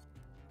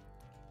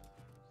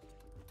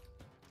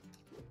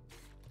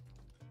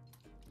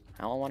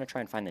 I want to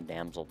try and find the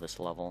damsel this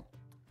level.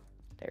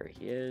 There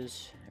he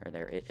is, or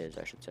there it is,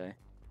 I should say.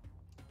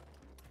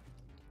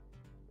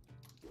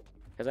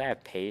 Because I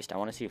have paste, I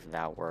want to see if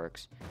that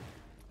works.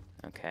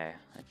 Okay,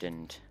 I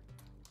didn't.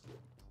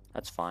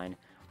 That's fine.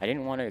 I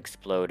didn't want to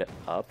explode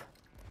up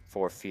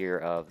for fear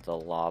of the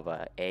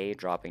lava A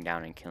dropping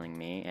down and killing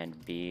me,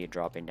 and B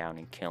dropping down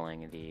and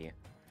killing the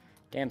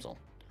damsel.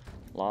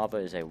 Lava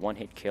is a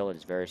one-hit kill. It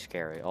is very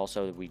scary.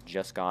 Also, we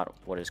just got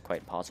what is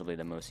quite possibly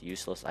the most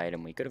useless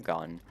item we could have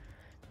gotten,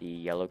 the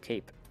yellow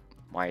cape.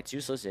 Why it's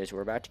useless is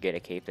we're about to get a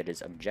cape that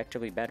is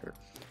objectively better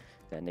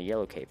than the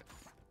yellow cape.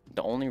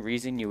 The only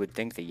reason you would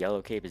think the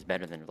yellow cape is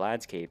better than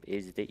Vlad's cape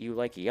is that you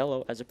like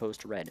yellow as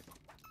opposed to red.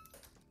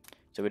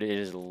 So it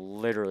is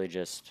literally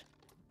just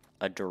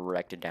a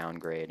direct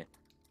downgrade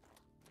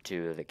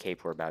to the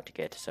cape we're about to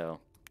get. So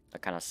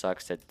that kind of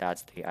sucks that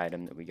that's the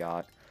item that we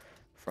got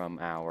from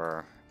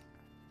our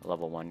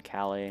level 1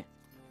 Kali.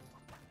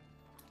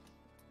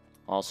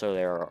 Also,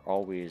 there are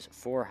always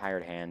 4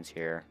 hired hands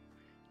here.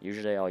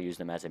 Usually I'll use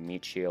them as a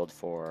meat shield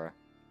for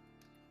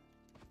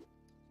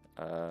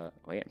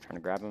wait, I'm trying to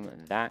grab him.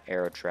 That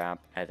arrow trap,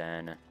 and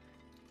then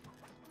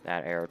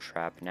that arrow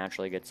trap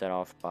naturally gets set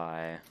off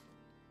by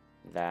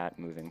that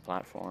moving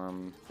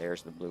platform.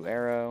 There's the blue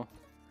arrow.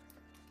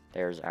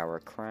 There's our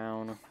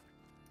crown.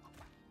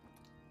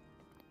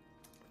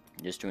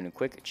 Just doing a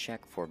quick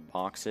check for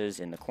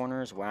boxes in the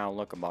corners. Wow,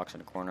 look, a box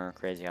in a corner.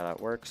 Crazy how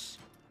that works.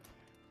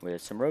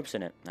 With some ropes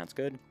in it. That's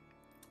good.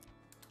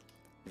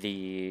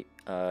 The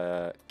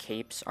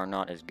capes are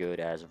not as good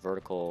as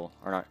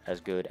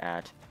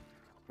at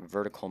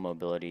vertical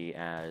mobility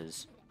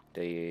as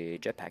the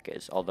jetpack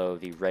is. Although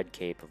the red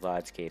cape,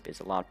 Vlad's cape, is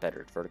a lot better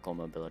at vertical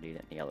mobility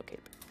than the yellow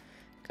cape.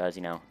 Because,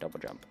 you know, double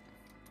jump.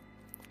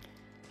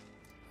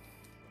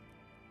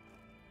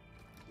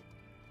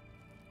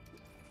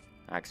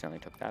 I accidentally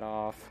took that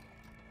off.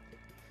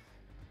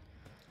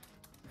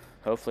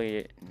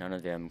 Hopefully none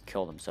of them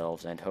kill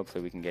themselves, and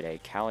hopefully we can get a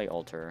Kali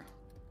altar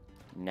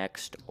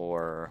next,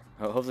 or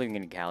hopefully we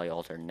can get a Kali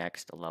altar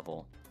next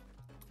level.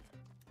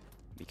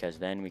 Because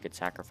then we could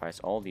sacrifice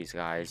all these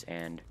guys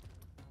and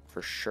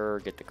for sure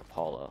get the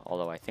Kapala.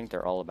 Although I think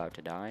they're all about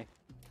to die.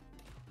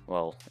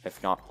 Well,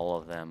 if not all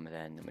of them,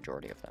 then the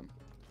majority of them.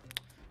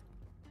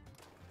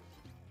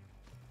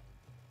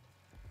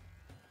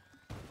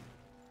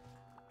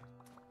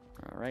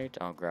 Alright,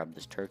 I'll grab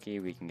this turkey.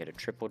 We can get a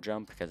triple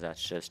jump because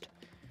that's just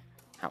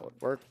how it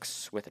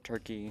works with a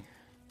turkey.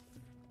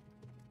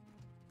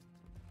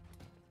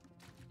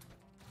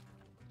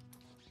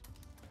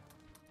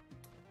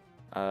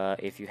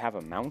 If you have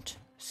a mount,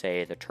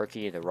 say the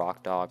turkey, the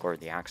rock dog, or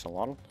the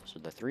axolotl, those are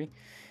the three.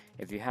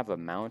 If you have a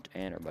mount,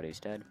 and our buddy's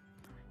dead.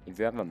 If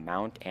you have a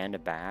mount and a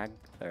bag,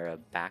 or a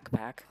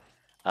backpack,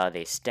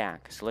 they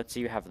stack. So let's say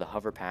you have the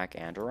hover pack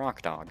and a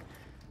rock dog.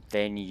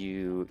 Then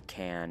you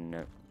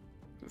can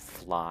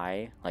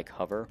fly, like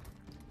hover.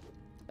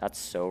 That's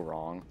so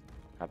wrong,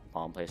 that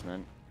bomb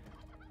placement.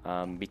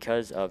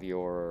 Because of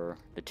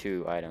the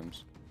two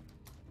items.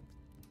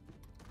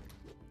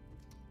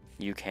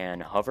 You can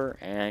hover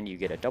and you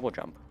get a double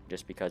jump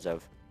just because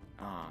of,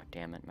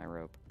 damn it, my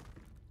rope.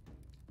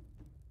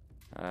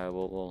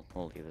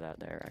 We'll leave that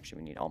there.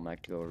 Actually, we need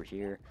Almec to go over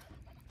here.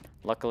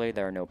 Luckily,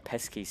 there are no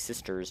pesky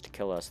sisters to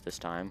kill us this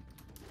time.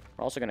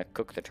 We're also gonna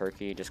cook the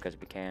turkey just because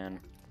we can,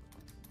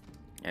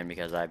 and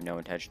because I have no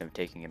intention of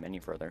taking him any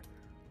further.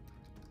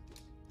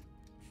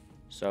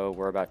 So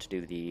we're about to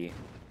do the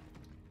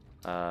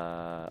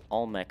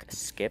Almec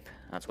skip.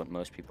 That's what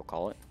most people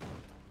call it.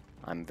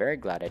 I'm very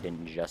glad I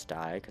didn't just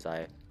die, because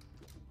I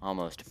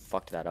almost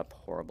fucked that up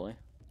horribly.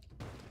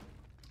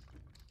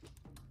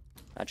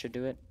 That should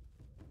do it.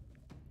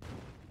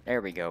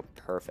 There we go,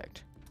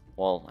 perfect.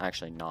 Well,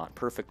 actually not.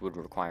 Perfect would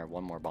require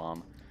one more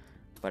bomb,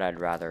 but I'd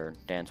rather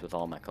dance with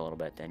Almec a little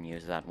bit than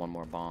use that one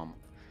more bomb.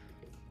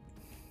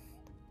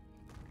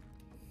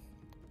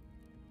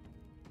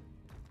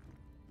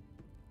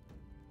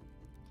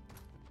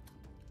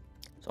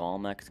 So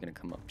Almec is going to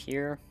come up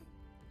here.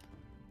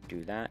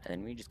 Do that,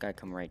 and we just gotta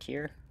come right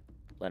here,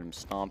 let him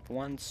stomp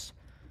once,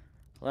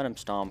 let him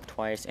stomp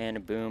twice,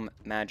 and boom,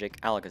 magic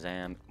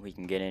alakazam. We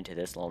can get into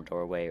this little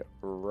doorway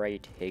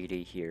right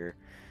here.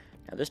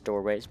 Now this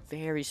doorway is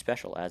very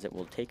special as it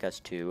will take us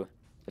to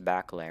the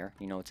back lair.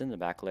 You know what's in the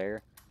back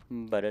lair?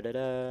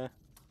 Ba-da-da-da.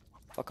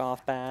 Fuck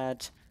off,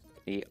 bat.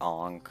 The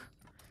Ankh.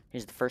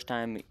 This is the first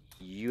time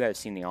you have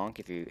seen the Ankh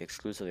if you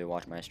exclusively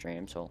watch my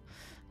stream, so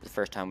it's the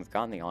first time we've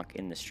gotten the Ankh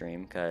in the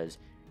stream, because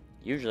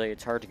usually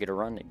it's hard to get a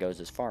run that goes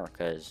this far,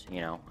 because, you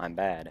know, I'm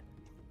bad.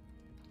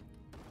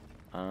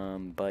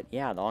 But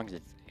yeah, the Ankh is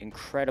an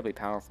incredibly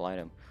powerful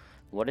item.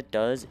 What it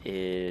does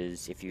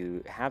is, if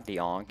you have the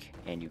Ankh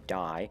and you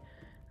die,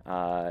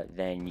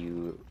 then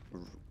you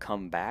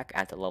come back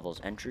at the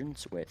level's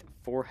entrance with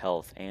 4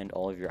 health and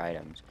all of your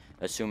items,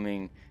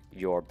 assuming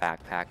your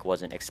backpack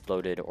wasn't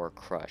exploded or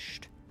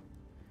crushed.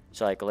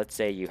 So, like, let's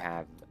say you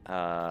have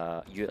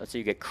let's say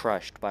you get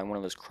crushed by one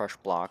of those crush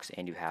blocks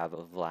and you have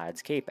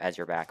Vlad's cape as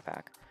your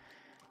backpack.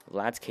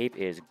 Vlad's cape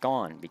is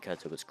gone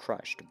because it was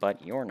crushed,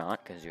 but you're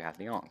not because you have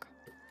the Ankh.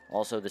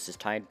 Also, this is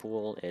Tide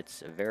Pool.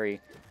 It's a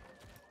very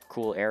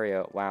cool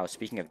area. Wow,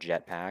 speaking of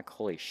jetpack,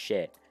 holy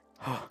shit.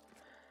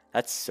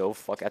 That's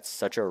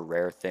such a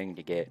rare thing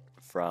to get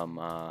from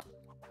a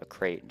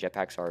crate.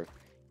 Jetpacks are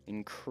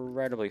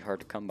incredibly hard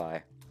to come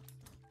by,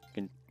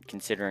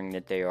 considering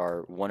that they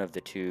are one of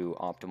the 2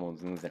 optimal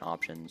movement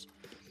options.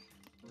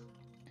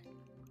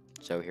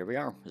 So here we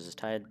are. This is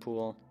Tide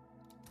Pool.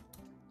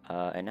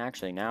 And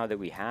actually, now that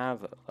we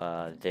have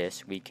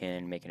this, we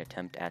can make an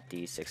attempt at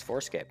the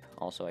 6-4 skip.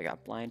 Also, I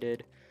got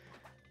blinded.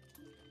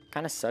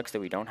 Kind of sucks that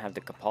we don't have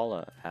the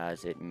Kapala,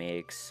 as it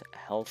makes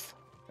health,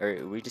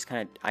 or we just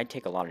kind of, I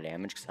take a lot of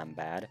damage because I'm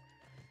bad.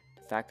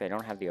 The fact that I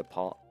don't have the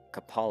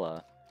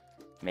Kapala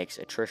makes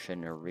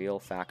attrition a real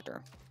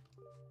factor.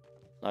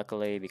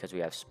 Luckily, because we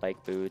have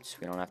spike boots,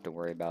 we don't have to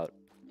worry about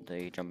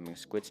the jumping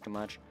squids too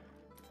much.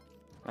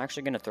 I'm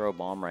actually going to throw a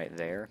bomb right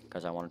there,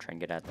 because I want to try and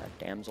get at that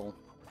damsel.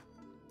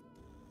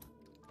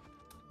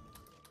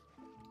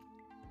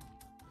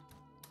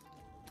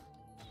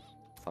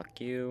 Fuck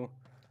you.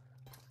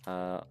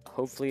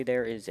 Hopefully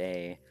there is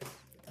a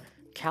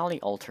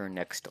Kali altar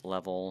next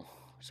level,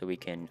 so we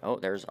can, oh,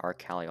 there's our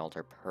Kali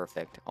altar,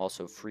 perfect.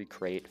 Also free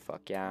crate,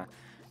 fuck yeah.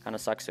 Kinda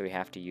sucks that we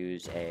have to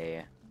use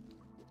a,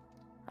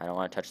 I don't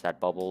want to touch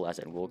that bubble as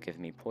it will give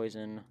me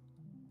poison.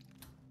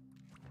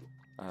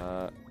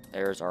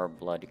 There's our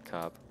blood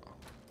cup.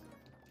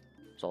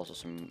 There's also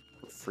some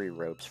free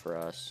ropes for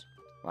us.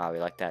 Wow, we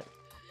like that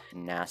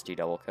nasty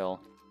double kill.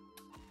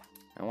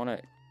 I want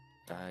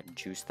to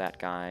juice that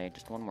guy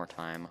just one more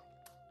time.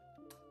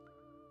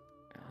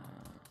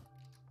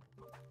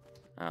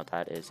 Oh,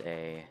 that is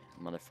a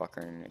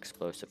motherfucking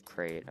explosive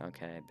crate.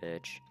 Okay,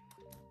 bitch.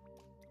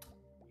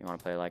 You want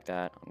to play like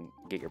that?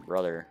 Get your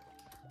brother.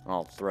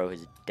 I'll throw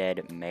his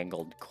dead,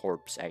 mangled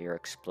corpse at your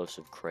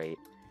explosive crate,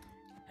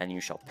 and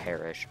you shall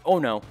perish. Oh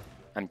no,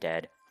 I'm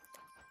dead.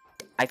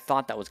 I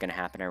thought that was going to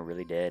happen, I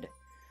really did.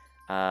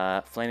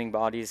 Flaming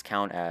bodies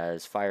count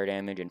as fire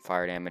damage, and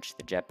fire damage to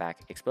the jetpack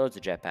explodes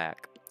the jetpack.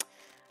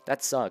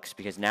 That sucks,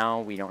 because now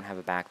we don't have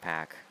a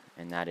backpack,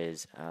 and that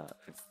is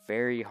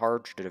very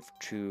hard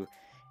to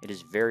it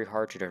is very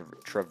hard to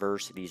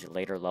traverse these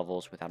later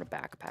levels without a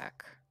backpack.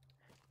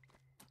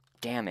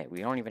 Damn it, we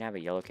don't even have a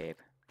yellow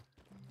cape.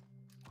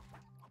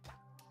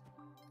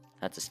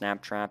 That's a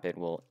snap trap. It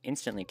will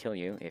instantly kill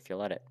you if you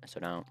let it,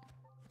 so don't.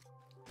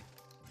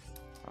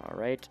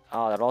 Alright.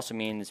 Oh, that also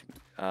means,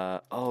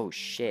 oh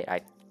shit,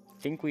 I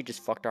think we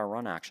just fucked our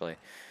run, actually.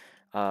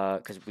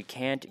 Because we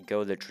can't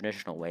go the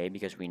traditional way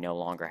because we no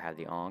longer have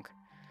the Ankh.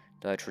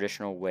 The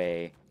traditional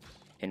way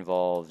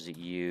involves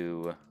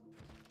you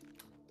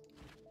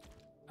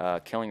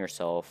killing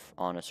yourself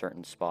on a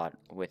certain spot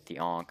with the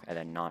Ankh and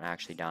then not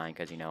actually dying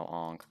because, you know,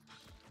 Ankh.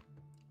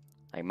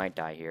 I might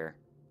die here.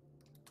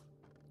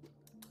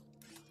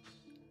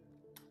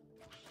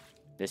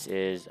 This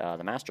is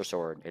the Master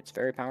Sword. It's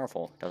very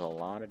powerful. Does a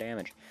lot of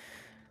damage.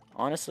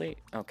 Honestly,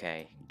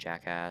 okay,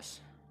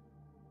 jackass.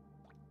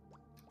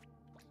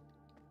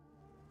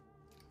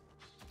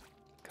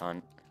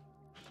 Cunt.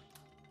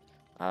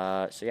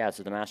 So yeah,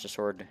 so the Master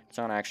Sword. It's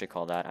not actually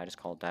called that. I just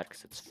called that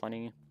because it's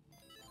funny.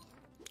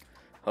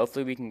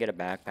 Hopefully we can get a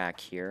backpack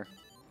here.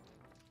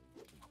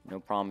 No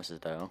promises,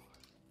 though.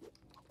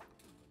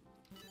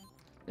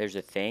 There's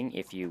a thing,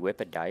 if you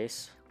whip a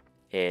dice,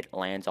 it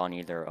lands on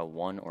either a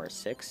 1 or a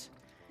 6.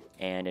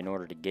 And in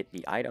order to get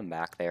the item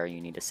back there,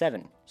 you need a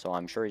 7. So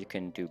I'm sure you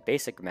can do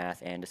basic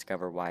math and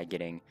discover why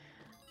getting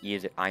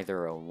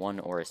either a 1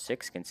 or a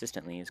 6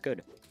 consistently is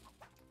good.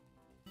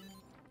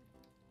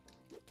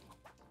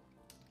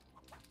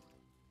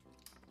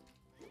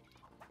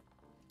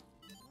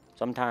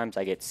 Sometimes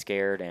I get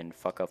scared and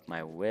fuck up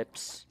my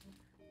whips,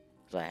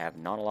 because I have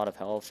not a lot of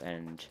health,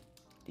 and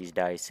these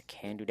dice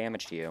can do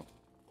damage to you.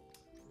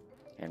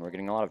 And we're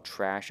getting a lot of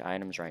trash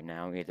items right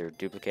now, either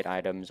duplicate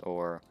items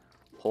or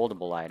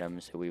holdable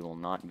items who we will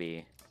not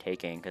be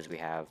taking because we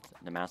have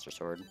the Master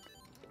Sword.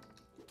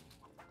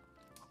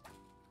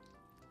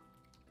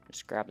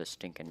 Just grab the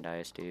stinking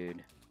dice,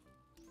 dude.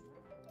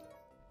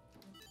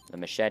 The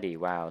machete,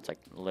 wow, it's like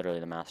literally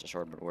the Master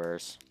Sword, but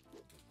worse.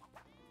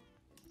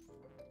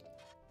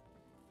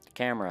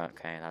 Camera,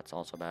 okay, that's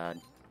also bad.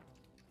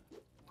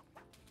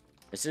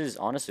 This is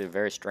honestly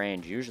very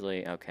strange.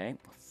 Usually, okay,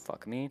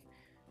 fuck me.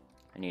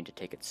 I need to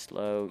take it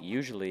slow.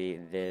 Usually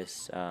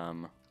this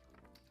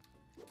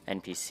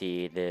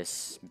NPC,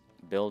 this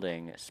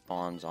building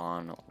spawns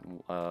on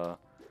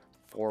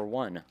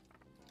 4-1.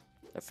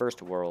 The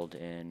first world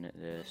in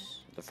this,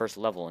 the first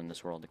level in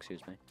this world,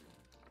 excuse me.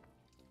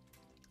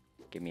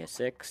 Give me a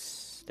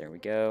 6. There we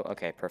go.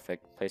 Okay,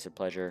 perfect. Place of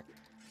pleasure.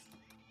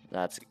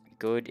 That's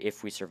good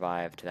if we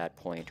survive to that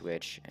point,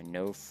 which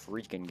no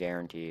freaking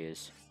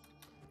guarantees.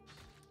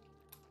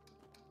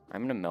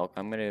 I'm gonna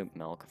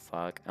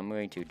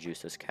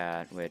juice this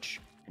cat, which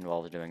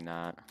involves doing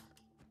that.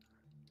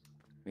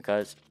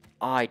 Because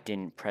I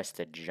didn't press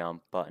the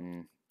jump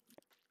button.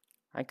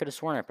 I could have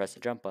sworn I pressed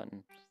the jump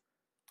button.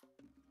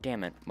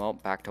 Damn it. Well,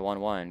 back to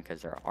 1-1,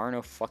 because there are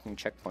no fucking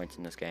checkpoints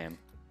in this game.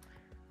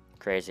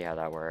 Crazy how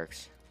that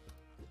works.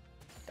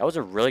 That was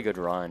a really good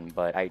run,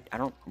 but I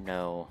don't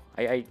know.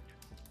 I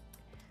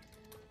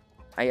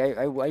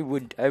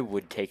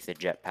would take the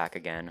jetpack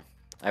again.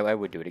 I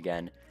would do it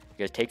again.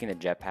 Because taking the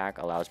jetpack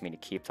allows me to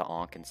keep the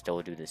Ankh and still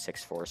do the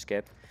 6-4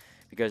 skip.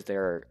 Because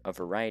there are a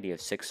variety of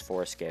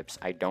 6-4 skips,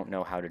 I don't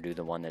know how to do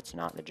the one that's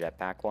not the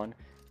jetpack one.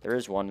 There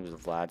is one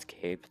with Vlad's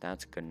Cape,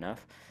 that's good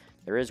enough.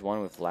 There is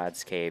one with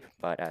Vlad's Cape,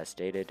 but as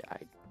stated, I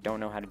don't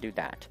know how to do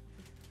that.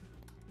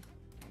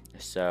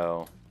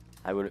 So,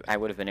 I would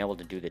have been able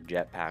to do the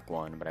jetpack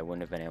one, but I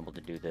wouldn't have been able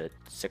to do the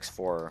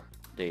 6-4,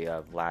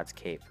 the Vlad's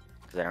Cape,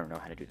 because I don't know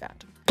how to do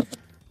that.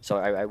 So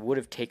I would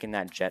have taken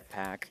that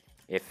jetpack.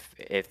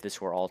 If this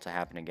were all to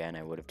happen again,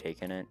 I would have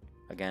taken it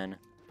again.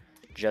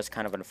 Just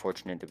kind of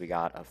unfortunate that we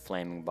got a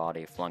flaming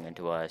body flung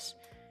into us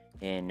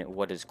in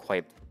what is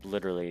quite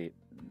literally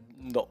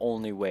the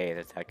only way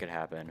that that could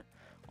happen.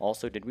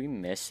 Also, did we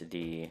miss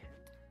the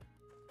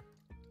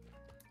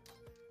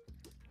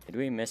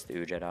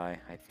Ujedi?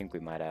 I think we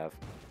might have.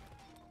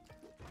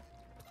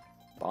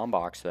 Bomb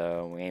box,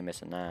 though, we ain't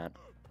missing that.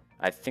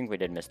 I think we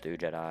did miss the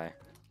Ujedi.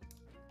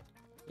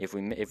 If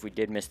we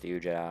did miss the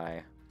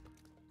Ujedi,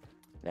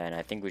 then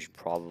I think we should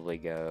probably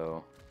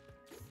go.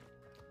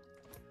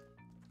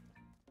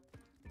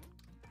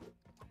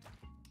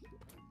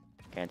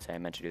 Can't say I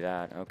meant to do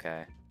that.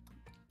 Okay.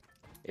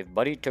 If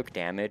Buddy took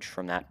damage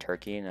from that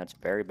turkey, that's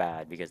very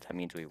bad because that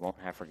means we won't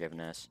have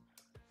forgiveness.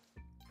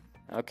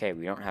 Okay,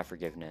 we don't have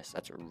forgiveness.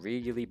 That's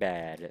really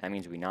bad. That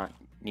means we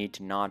need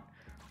to not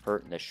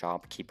hurt the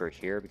shopkeeper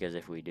here, because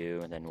if we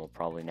do, then we'll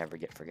probably never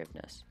get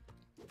forgiveness.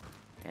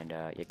 And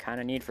you kind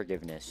of need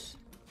forgiveness.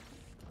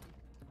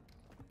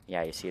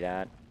 Yeah, you see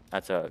that?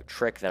 That's a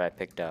trick that I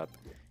picked up.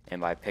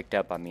 And by picked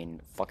up, I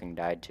mean fucking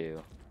died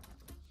to.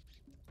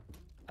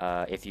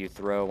 If you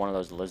throw one of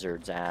those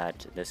lizards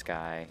at this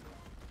guy...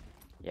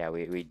 Yeah,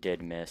 we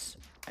did miss.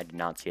 I did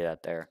not see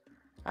that there.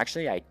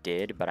 Actually, I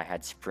did, but I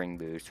had spring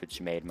boots, which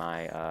made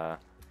my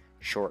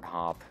short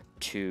hop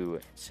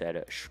 2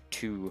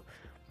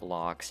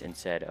 blocks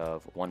instead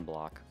of 1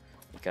 block.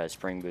 Because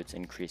spring boots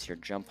increase your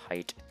jump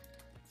height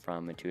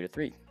from 2 to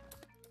 3.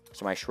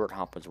 So my short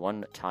hop was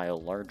 1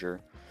 tile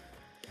larger.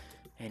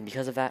 And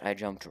because of that, I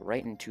jumped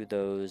right into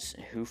those.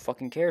 Who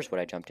fucking cares what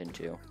I jumped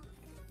into?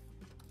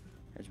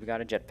 As we got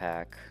a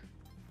jetpack.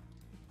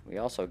 We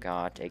also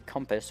got a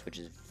compass, which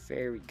is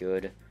very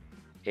good.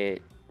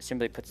 It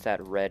simply puts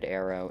that red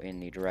arrow in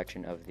the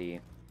direction of the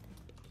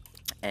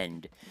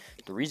end.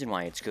 The reason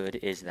why it's good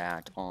is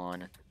that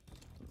on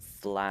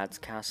Vlad's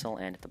Castle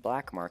and the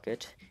Black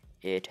Market,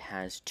 it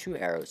has 2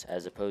 arrows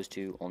as opposed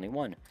to only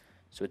 1.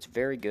 So it's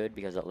very good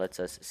because it lets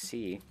us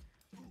see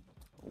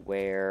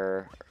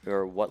where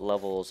or what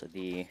levels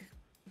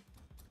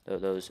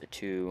those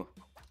 2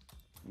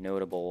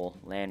 notable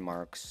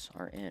landmarks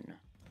are in.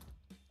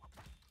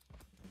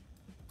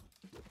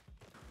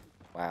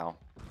 Wow.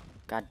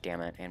 God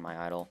damn it, and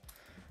my idol.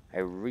 I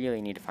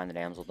really need to find the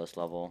damsel this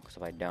level, because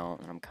if I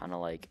don't, then I'm kind of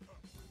like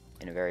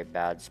in a very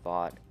bad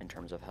spot in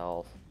terms of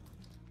health.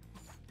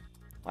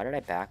 Why did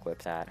I back whip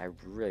that? I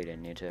really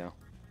didn't need to.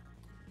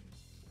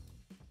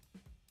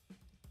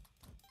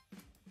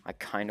 I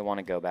kind of want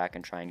to go back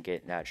and try and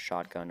get that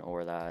shotgun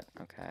or that.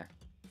 Okay.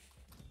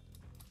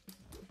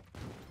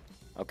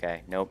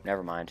 Okay, nope,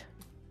 never mind.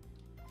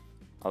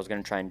 I was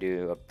going to try and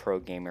do a pro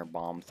gamer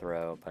bomb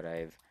throw, but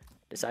I've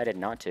decided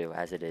not to,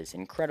 as it is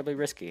incredibly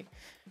risky.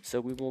 So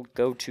we will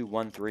go to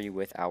 1-3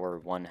 with our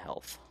 1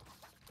 health.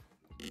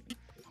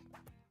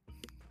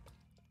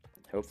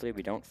 Hopefully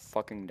we don't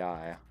fucking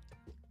die.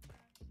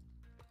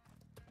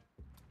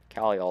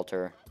 Kali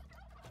altar.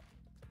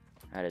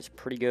 That is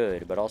pretty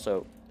good, but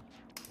also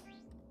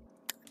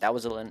that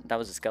was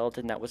a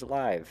skeleton that was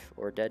alive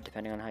or dead,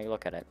 depending on how you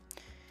look at it.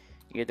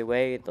 Either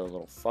way, the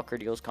little fucker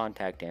deals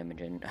contact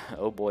damage, and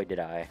oh boy did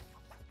I.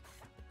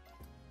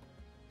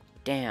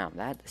 Damn,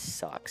 that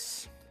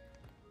sucks.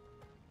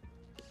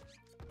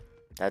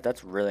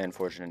 That's really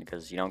unfortunate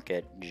because you don't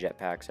get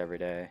jetpacks every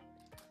day.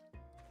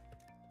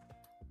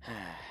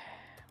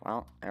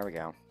 Well, there we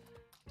go.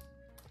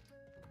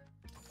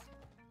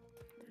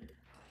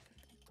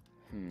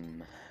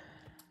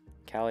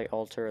 Kali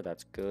altar,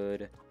 that's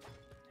good.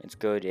 It's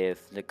good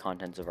if the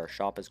contents of our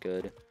shop is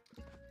good.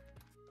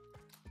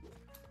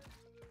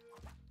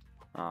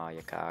 Ah,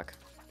 you cock.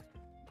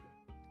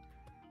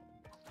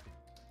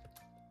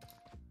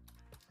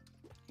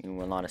 You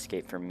will not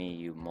escape from me,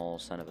 you mole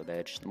son of a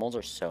bitch. The moles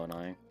are so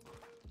annoying.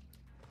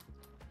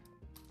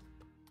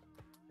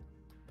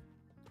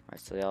 I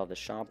still have the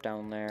shop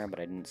down there, but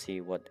I didn't see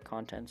what the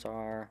contents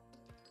are.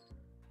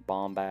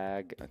 Bomb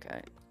bag.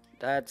 Okay.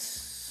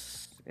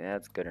 That's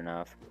good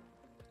enough.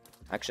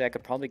 Actually, I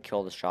could probably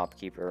kill the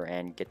shopkeeper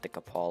and get the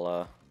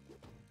Kapala.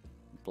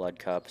 Blood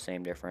cup,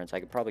 same difference. I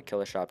could probably kill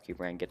the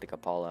shopkeeper and get the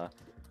Kapala.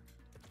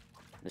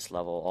 This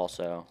level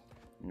also.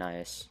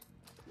 Nice.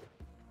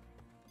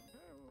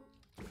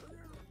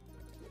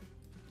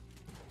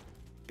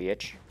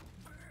 Bitch.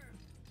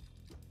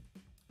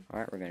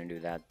 Alright, we're gonna do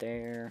that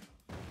there.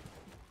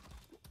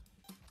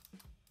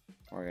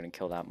 We're gonna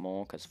kill that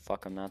mole, because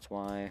fuck him, that's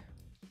why.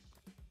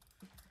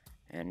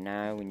 And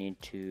now we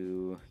need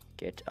to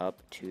get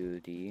up to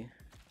the...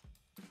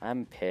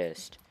 I'm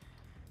pissed.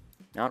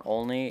 Not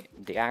only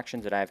the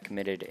actions that I have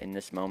committed in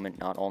this moment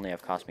not only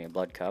have cost me a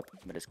blood cup,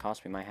 but it's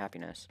cost me my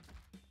happiness.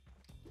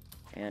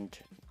 And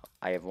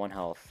I have 1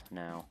 health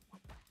now.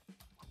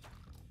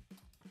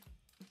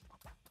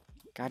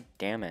 God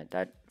damn it,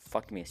 that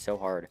fucked me so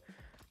hard.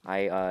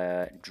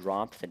 I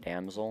dropped the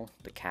damsel,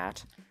 the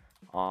cat,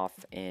 off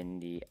in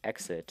the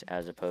exit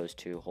as opposed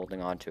to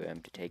holding on to him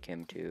to take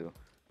him to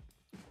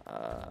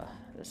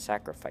the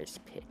sacrifice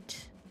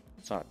pit.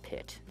 It's not a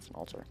pit, it's an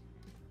altar.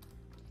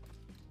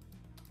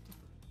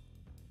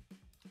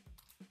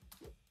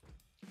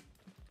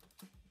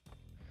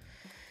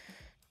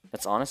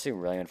 That's honestly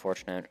really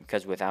unfortunate,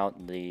 because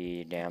without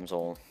the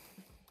damsel,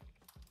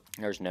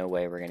 there's no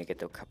way we're going to get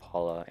the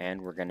Kapala, and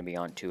we're going to be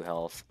on 2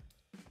 health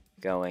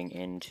going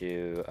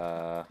into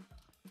a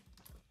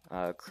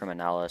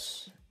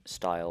Criminalis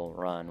style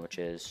run, which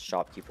is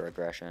shopkeeper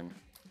aggression.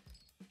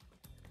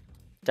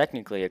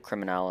 Technically, a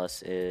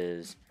Criminalis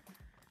is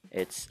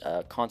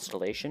a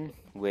constellation,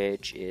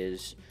 which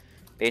is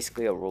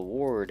basically a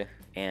reward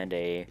and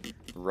a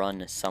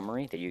run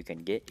summary that you can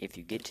get if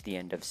you get to the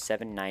end of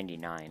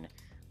 799,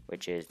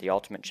 which is the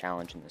ultimate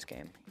challenge in this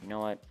game. You know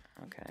what?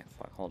 Okay,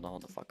 fuck, hold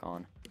the fuck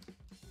on.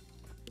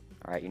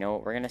 Alright, you know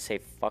what? We're gonna say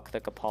fuck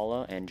the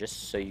Kapala, and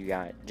just so you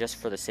guys, just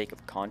for the sake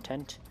of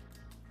content,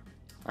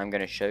 I'm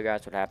gonna show you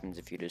guys what happens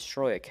if you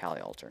destroy a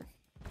Kali altar.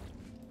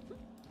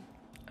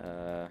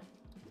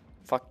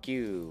 Fuck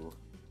you.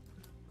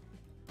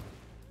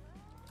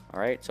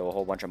 Alright, so a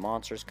whole bunch of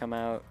monsters come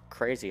out.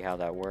 Crazy how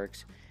that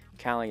works.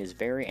 Kali is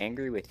very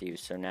angry with you,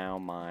 so now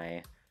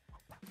my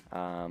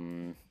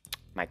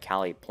my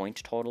Kali point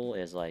total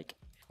is like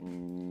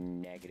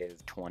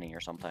 -20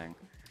 or something.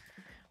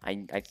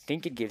 I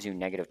think it gives you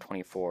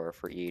 -24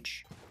 for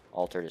each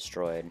altar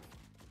destroyed.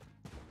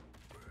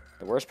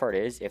 The worst part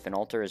is, if an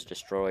altar is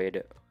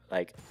destroyed,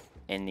 like,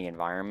 in the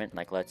environment,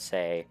 like, let's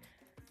say,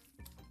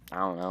 I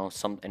don't know,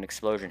 an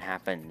explosion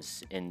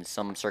happens in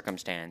some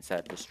circumstance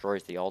that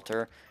destroys the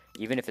altar,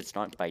 even if it's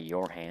not by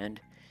your hand,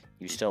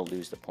 you still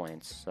lose the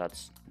points. So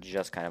that's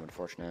just kind of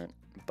unfortunate.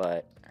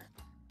 But,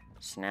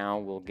 so now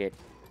we'll get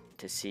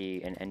to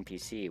see an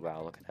NPC.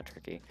 Wow, look at that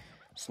turkey.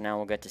 So now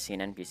we'll get to see an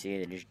NPC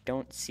that you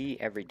don't see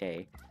every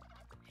day.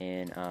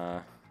 And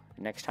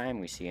next time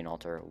we see an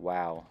altar,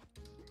 wow.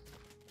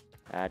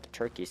 That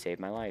turkey saved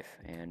my life,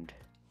 and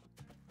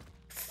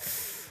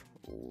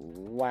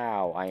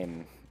wow, I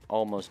am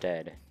almost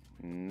dead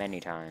many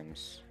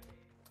times.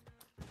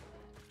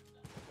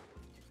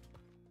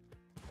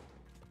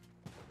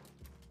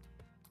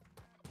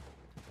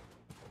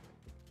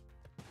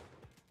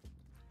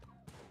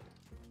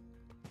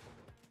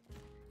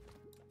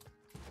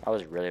 That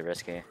was really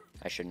risky.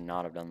 I should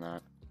not have done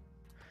that.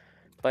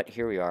 But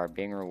here we are,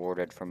 being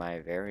rewarded for my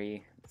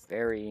very,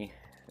 very,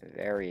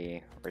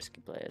 very risky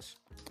plays.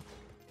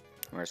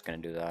 We're just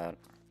going to do that.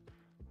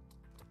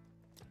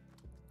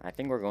 I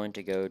think we're going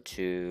to go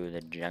to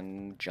the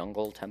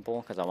jungle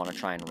temple because I want to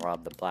try and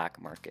rob the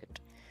black market.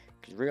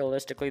 Because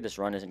realistically, this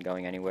run isn't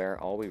going anywhere.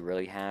 All we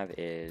really have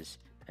is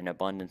an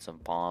abundance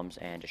of bombs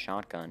and a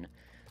shotgun.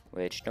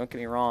 Which, don't get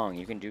me wrong,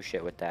 you can do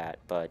shit with that,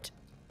 but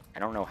I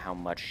don't know how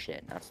much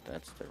shit. That's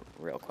the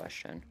real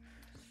question.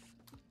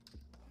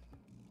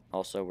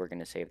 Also, we're going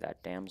to save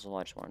that damsel.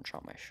 I just want to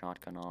drop my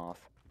shotgun off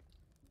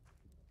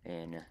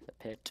in the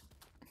pit.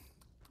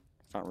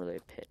 It's not really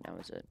a pit now,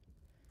 is it?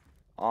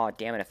 Aw, oh,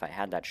 damn it, if I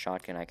had that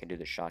shotgun, I could do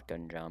the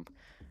shotgun jump.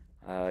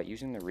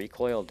 Using the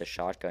recoil of the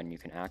shotgun, you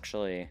can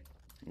actually...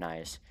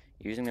 Nice.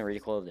 Using the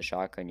recoil of the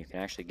shotgun, you can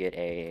actually get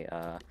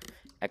a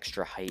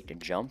extra height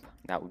jump.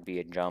 That would be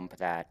a jump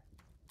that,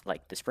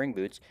 like the spring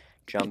boots,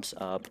 jumps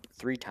up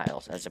 3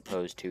 tiles as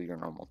opposed to your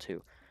normal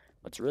 2.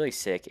 What's really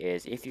sick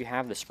is if you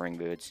have the spring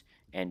boots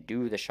and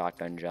do the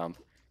shotgun jump,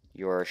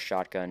 your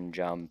shotgun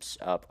jumps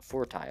up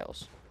 4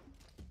 tiles.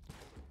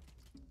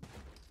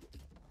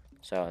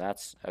 So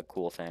that's a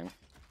cool thing.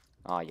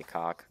 Aw, you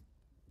cock.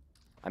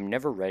 I'm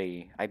never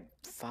ready.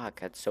 Fuck,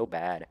 that's so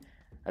bad.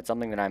 That's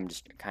something that I'm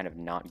just kind of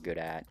not good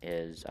at,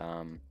 is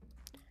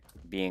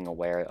being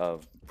aware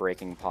of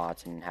breaking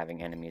pots and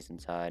having enemies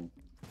inside.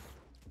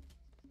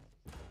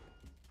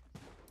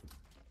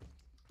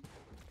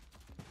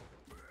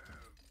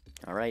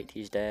 Alright,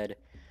 he's dead.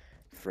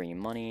 Free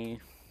money.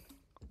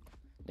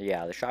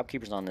 Yeah, the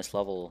shopkeepers on this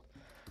level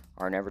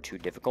are never too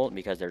difficult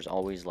because there's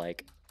always,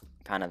 like,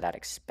 kind of that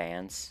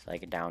expanse,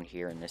 like, down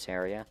here in this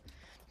area.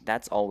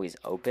 That's always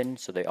open,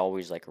 so they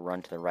always, like,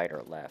 run to the right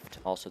or left.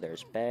 Also,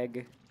 there's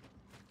Beg.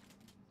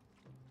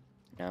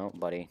 No,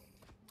 buddy.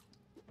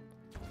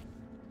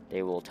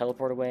 They will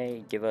teleport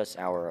away, give us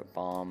our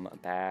bomb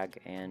bag,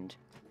 and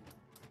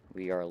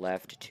we are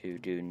left to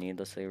do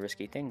needlessly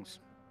risky things,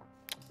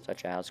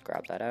 such as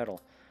grab that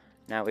idol.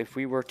 Now, if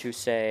we were to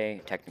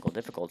say technical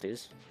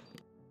difficulties...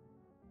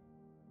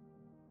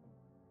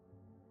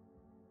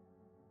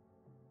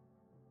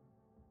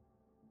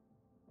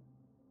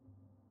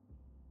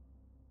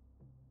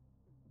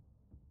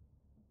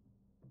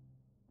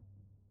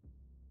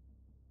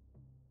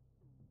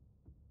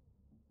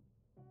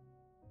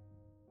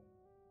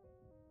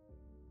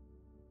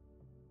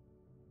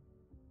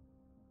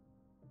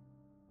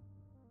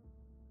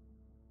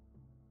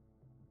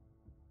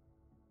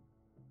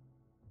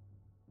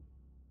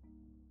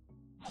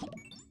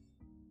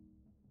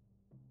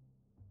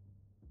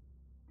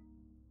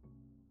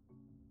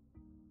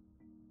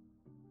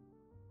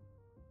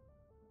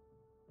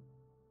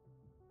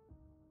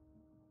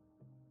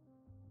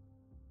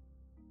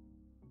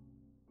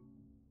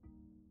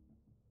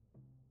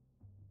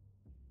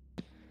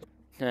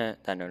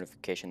 that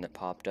notification that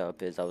popped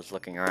up is I was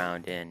looking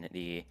around in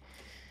the...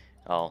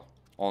 Oh,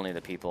 only the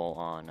people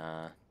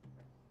on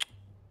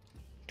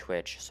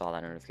Twitch saw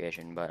that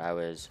notification, but I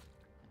was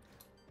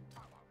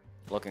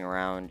looking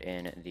around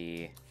in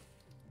the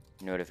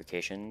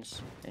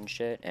notifications and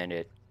shit, and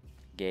it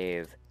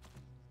gave...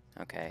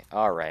 Okay,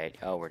 alright.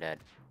 Oh, we're dead.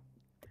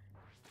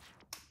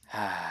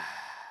 How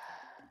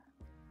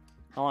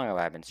long have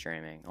I been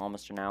streaming?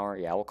 Almost an hour?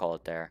 Yeah, we'll call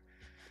it there.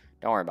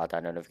 Don't worry about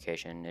that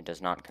notification. It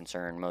does not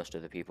concern most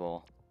of the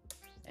people.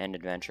 End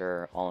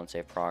adventure, all in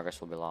safe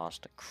progress will be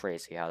lost.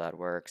 Crazy how that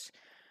works.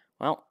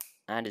 Well,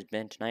 that has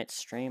been tonight's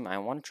stream. I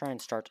want to try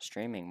and start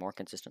streaming more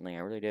consistently. I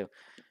really do.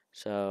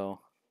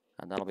 So,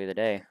 that'll be the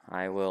day.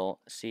 I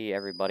will see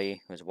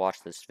everybody who has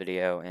watched this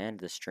video and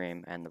the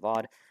stream and the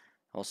VOD.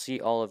 I'll see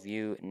all of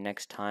you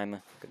next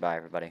time. Goodbye,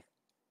 everybody.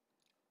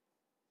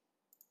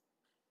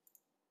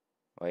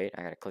 Wait,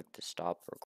 I gotta click to stop recording.